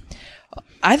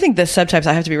 I think the subtypes,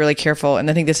 I have to be really careful. And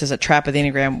I think this is a trap of the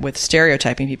Enneagram with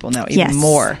stereotyping people now even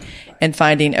more and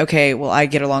finding, okay, well, I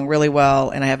get along really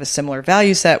well and I have a similar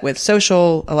value set with a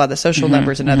lot of the social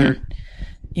numbers and other,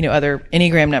 you know, other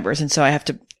Enneagram numbers. And so I have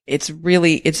to,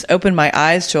 it's opened my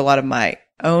eyes to a lot of my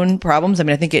own problems. I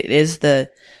mean, I think it is the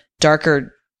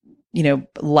darker, you know,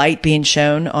 light being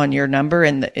shown on your number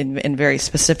in very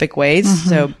specific ways.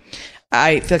 So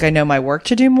I feel like I know my work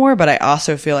to do more, but I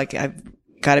also feel like I've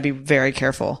got to be very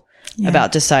careful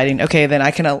about deciding, okay, then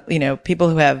I can, you know, people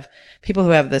who have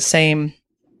the same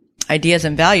ideas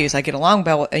and values, I get along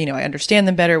well, you know, I understand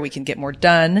them better. We can get more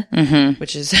done,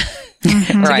 which is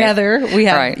together. We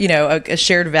have, you know, a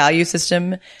shared value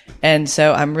system. And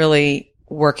so I'm really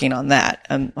working on that,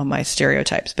 on my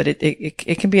stereotypes, but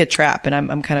it can be a trap. And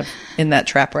I'm kind of in that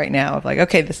trap right now of like,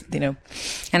 okay, this, you know.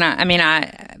 And I mean,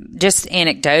 just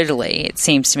anecdotally, it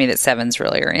seems to me that 7s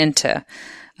really are into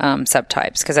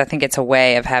subtypes because I think it's a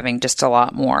way of having just a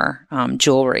lot more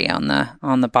jewelry on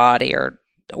the body or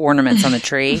ornaments on the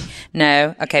tree.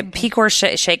 No, okay. Pecor's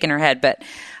shaking her head, but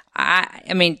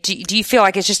I mean, do you feel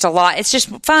like it's just a lot? It's just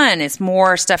fun. It's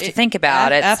more stuff to think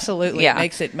about. Absolutely, it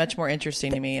makes it much more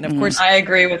interesting to me. And of course, I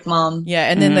agree with Mom.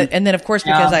 Yeah, and then of course,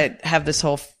 because I have this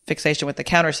whole fixation with the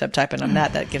counter subtype, and I'm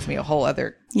that gives me a whole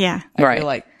other I feel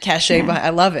like cachet. Behind,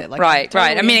 I love it. Like, right.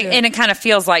 I mean, and it kind of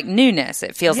feels like newness.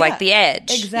 It feels like the edge.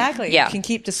 Exactly. Yeah. You can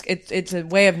keep it's a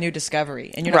way of new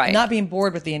discovery, and you're not being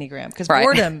bored with the Enneagram because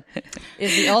boredom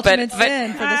is the ultimate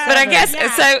sin for the seven. But I guess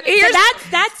so. Here's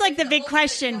that's like the big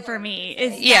question for me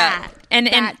is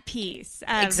that piece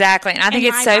exactly. And I think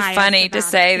it's so funny to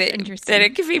say that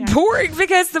it can be boring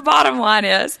because the bottom line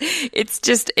is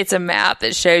it's a map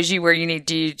that shows you where you need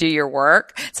to do your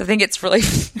work. So I think it's really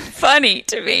funny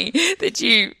to me that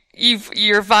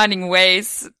you're finding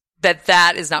ways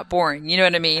that is not boring. You know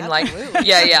what I mean? Absolutely. Like,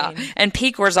 yeah. And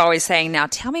Pecor's always saying, now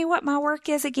tell me what my work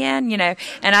is again, you know?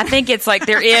 And I think it's like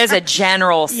there is a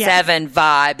general 7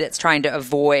 vibe that's trying to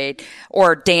avoid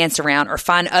or dance around or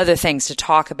find other things to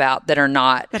talk about that are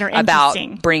not about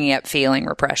bringing up feeling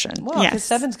repression. Well, because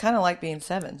 7's kind of like being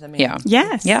 7s. I mean, I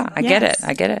get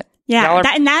it. Yeah.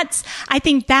 I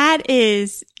think that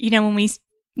is, you know,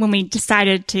 when we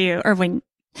decided to, or when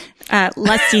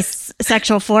Lusty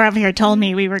Sexual 4 over here told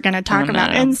me we were going to talk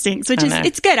about instincts, which is,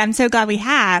 it's good. I'm so glad we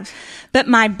have. But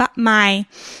my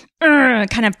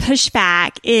kind of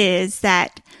pushback is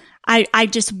that I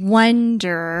just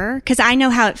wonder, cause I know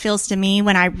how it feels to me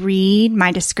when I read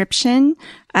my description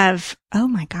of, oh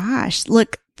my gosh,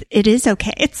 look, it is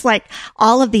okay. It's like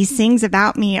all of these things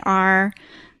about me I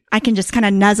can just kind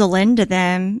of nuzzle into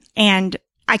them and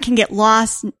I can get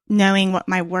lost knowing what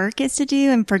my work is to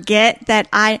do and forget that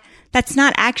that's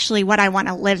not actually what I want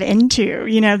to live into,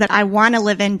 you know, that I want to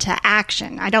live into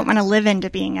action. I don't want to live into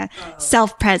being a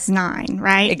self-pres 9,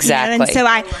 right? Exactly. You know?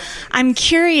 And so I'm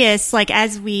curious, like,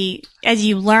 as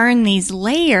you learn these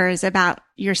layers about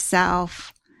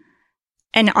yourself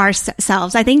and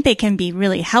ourselves, I think they can be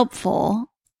really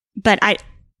helpful, but I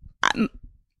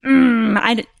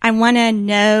want to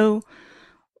know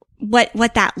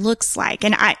what that looks like.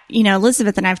 And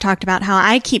Elizabeth and I've talked about how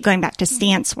I keep going back to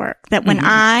stance work, that when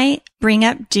I bring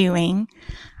up doing,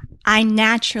 I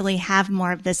naturally have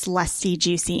more of this lusty,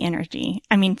 juicy energy.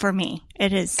 I mean, for me,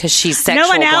 it is. Cause she's sexual. No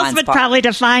one else would probably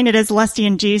define it as lusty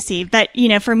and juicy, but you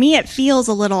know, for me, it feels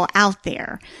a little out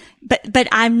there, but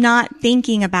I'm not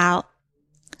thinking about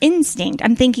instinct.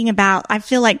 I'm thinking about, I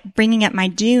feel like bringing up my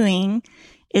doing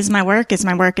is my work, is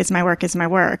my work, is my work, is my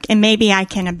work. And maybe I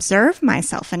can observe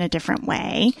myself in a different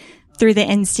way through the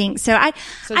instinct. So I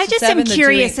just am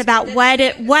curious about what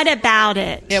about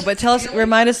it. Yeah, but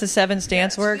remind us the 7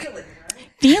 stance work.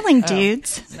 Feeling,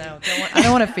 dudes. No, I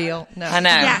don't want to feel. No. I know.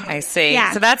 Yeah. I see.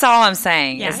 Yeah. So that's all I'm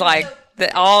saying is like,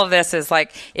 all of this is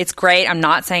like, it's great. I'm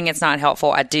not saying it's not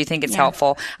helpful. I do think it's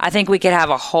helpful. I think we could have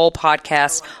a whole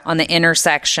podcast on the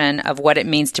intersection of what it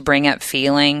means to bring up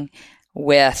feeling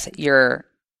with your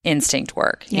instinct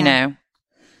work, you know?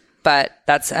 but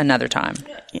that's another time.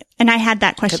 And I had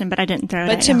that question, but I didn't throw it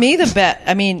But at to you.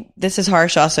 me, this is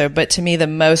harsh also, but to me, the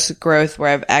most growth where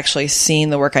I've actually seen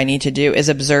the work I need to do is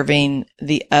observing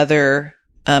the other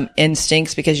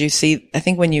instincts, because I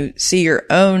think when you see your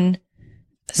own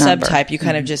subtype, you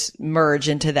kind of just merge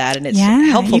into that, and it's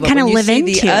helpful. You but kind of when live see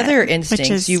into the other it,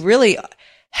 instincts, you really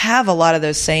have a lot of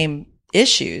those same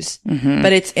issues,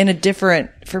 but it's in a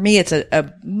different, for me, it's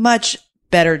a much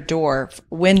better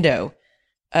window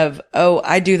of,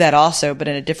 I do that also, but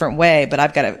in a different way, but I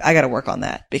got to work on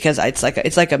that, because it's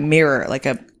like a mirror,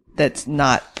 that's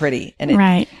not pretty. And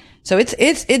right. So it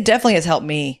definitely has helped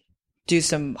me do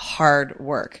some hard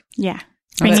work. Yeah.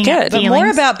 That's good. But more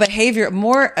about behavior,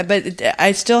 but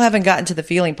I still haven't gotten to the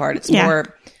feeling part. It's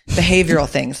more behavioral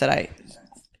things that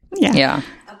Yeah.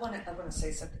 I want to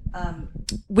say something.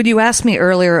 When you asked me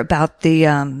earlier about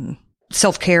the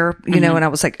self-care, you know, and I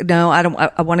was like, no, I don't.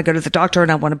 I want to go to the doctor,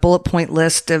 and I want a bullet point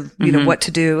list of you know what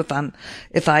to do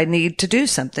if I need to do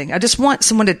something. I just want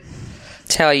someone to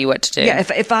tell you what to do. Yeah,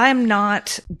 if I'm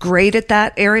not great at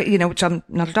that area, you know, which I'm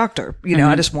not a doctor, you know,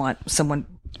 I just want someone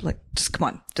like, just come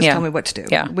on, just tell me what to do.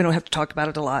 Yeah. We don't have to talk about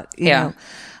it a lot, you know.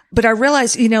 But I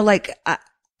realize, you know, like,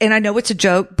 and I know it's a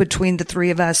joke between the three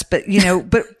of us, but you know,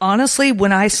 but honestly,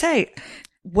 when I say,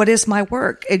 what is my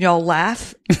work? And y'all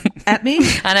laugh at me.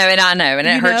 I know. And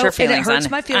it hurts your feelings. And it hurts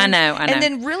my feelings. I know. And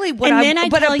then really I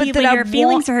tell you when your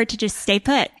feelings are hurt to just stay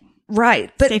put.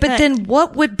 Right. But then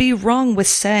what would be wrong with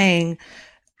saying,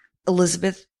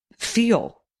 Elizabeth,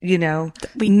 feel, you know,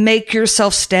 make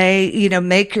yourself stay, you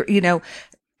know,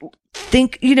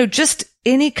 think, you know, just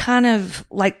any kind of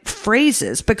like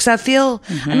phrases, because I feel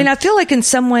like in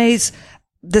some ways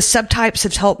the subtypes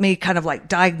have helped me kind of like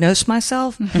diagnose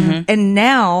myself. And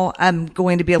now I'm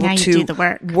going to be able to do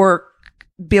the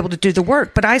be able to do the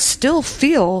work, but I still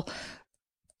feel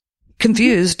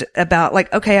confused about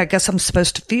like, okay, I guess I'm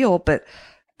supposed to feel, but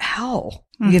how,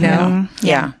 you know?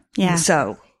 Yeah.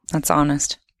 So that's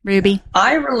honest. Ruby.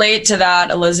 I relate to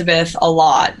that, Elizabeth, a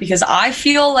lot, because I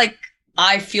feel like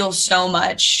I feel so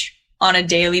much on a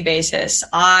daily basis.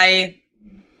 I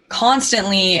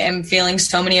constantly am feeling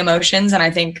so many emotions, and I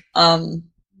think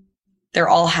they're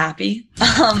all happy.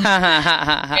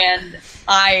 And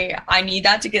I need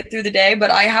that to get through the day.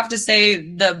 But I have to say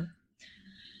the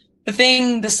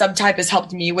thing the subtype has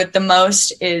helped me with the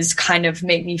most is kind of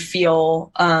make me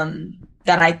feel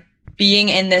that being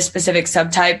in this specific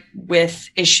subtype with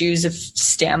issues of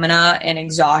stamina and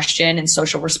exhaustion and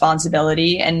social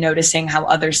responsibility, and noticing how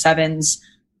other sevens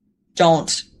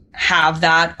don't have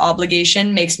that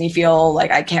obligation makes me feel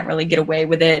like I can't really get away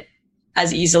with it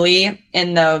as easily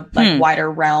in the wider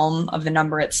realm of the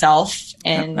number itself.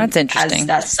 And that's interesting. As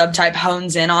that subtype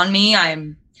hones in on me,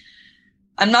 I'm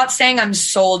not saying I'm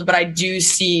sold, but I do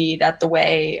see that the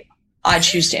way I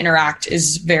choose to interact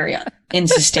is very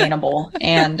unsustainable.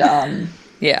 And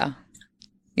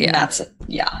that's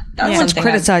someone's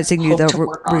criticizing you though,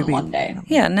 Ruby. One day.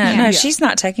 No, she's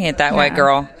not taking it that way,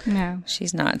 girl. No,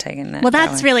 she's not taking that. Well,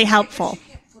 that's really helpful.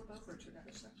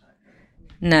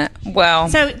 No, well.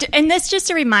 So, and this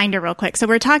just a reminder real quick. So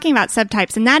we're talking about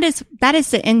subtypes, and that is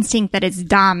the instinct that is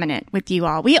dominant with you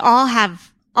all. We all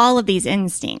have all of these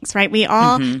instincts, right? We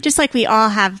all, just like we all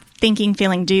have thinking,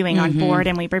 feeling, doing on board,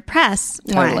 and we repress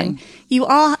one. We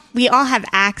all have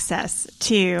access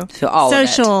to all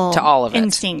social of it. To all of it.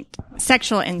 Instinct,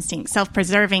 sexual instinct,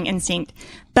 self-preserving instinct,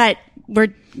 but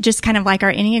we're just kind of like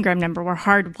our Enneagram number. We're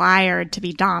hardwired to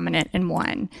be dominant in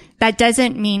one. That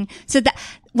doesn't mean, so that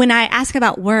when I ask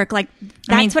about work, like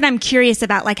that's what I'm curious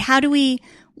about. Like,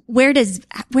 where do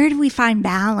we find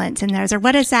balance in those? Or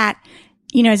what is that,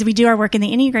 you know, as we do our work in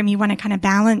the Enneagram, you want to kind of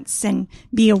balance and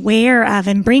be aware of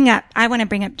and bring up, I want to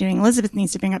bring up doing, Elizabeth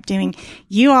needs to bring up doing,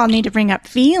 you all need to bring up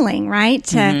feeling, right?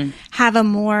 To have a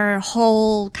more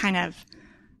whole kind of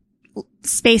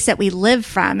space that we live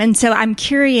from. And so I'm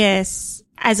curious,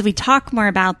 as we talk more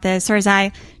about this, or as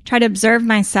I try to observe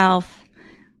myself,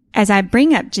 as I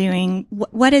bring up doing,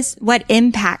 what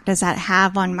impact does that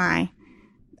have on my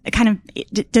kind of,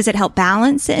 does it help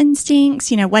balance the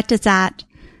instincts? You know, what does that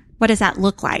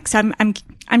look like? So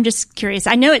I'm just curious.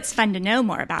 I know it's fun to know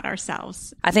more about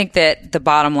ourselves. I think that the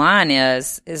bottom line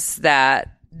is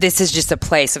that this is just a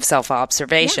place of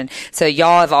self-observation. Yeah. So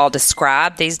y'all have all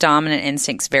described these dominant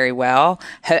instincts very well.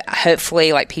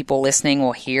 Hopefully, like, people listening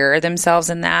will hear themselves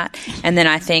in that. And then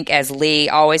I think, as Lee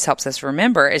always helps us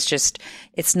remember,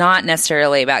 it's not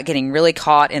necessarily about getting really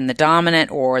caught in the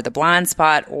dominant or the blind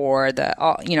spot or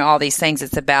all these things.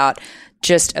 It's about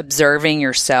just observing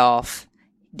yourself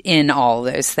in all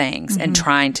those things and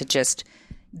trying to just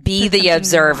be the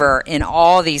observer in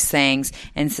all these things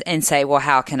and say, well,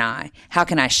 how can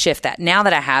I shift that? Now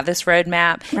that I have this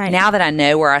roadmap, now that I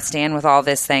know where I stand with all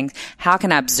these things, how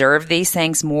can I observe these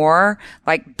things more?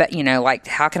 Like,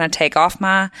 how can I take off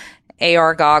my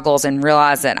AR goggles and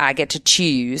realize that I get to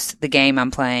choose the game I'm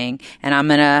playing, and I'm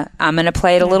gonna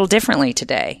play it a little differently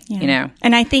today.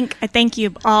 And I thank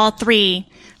you all three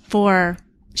for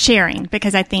sharing,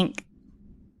 because I think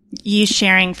you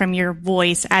sharing from your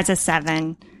voice as a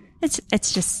 7,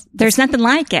 it's just, there's nothing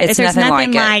like it. There's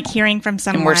nothing like hearing from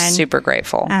someone. And we're super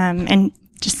grateful. And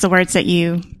just the words that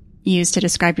you use to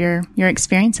describe your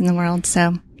experience in the world.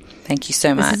 So thank you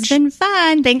so much. This has been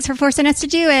fun. Thanks for forcing us to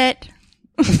do it.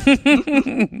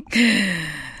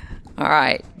 All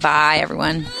right. Bye,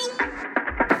 everyone.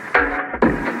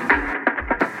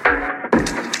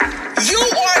 You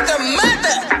are the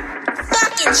mother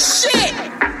fucking shit.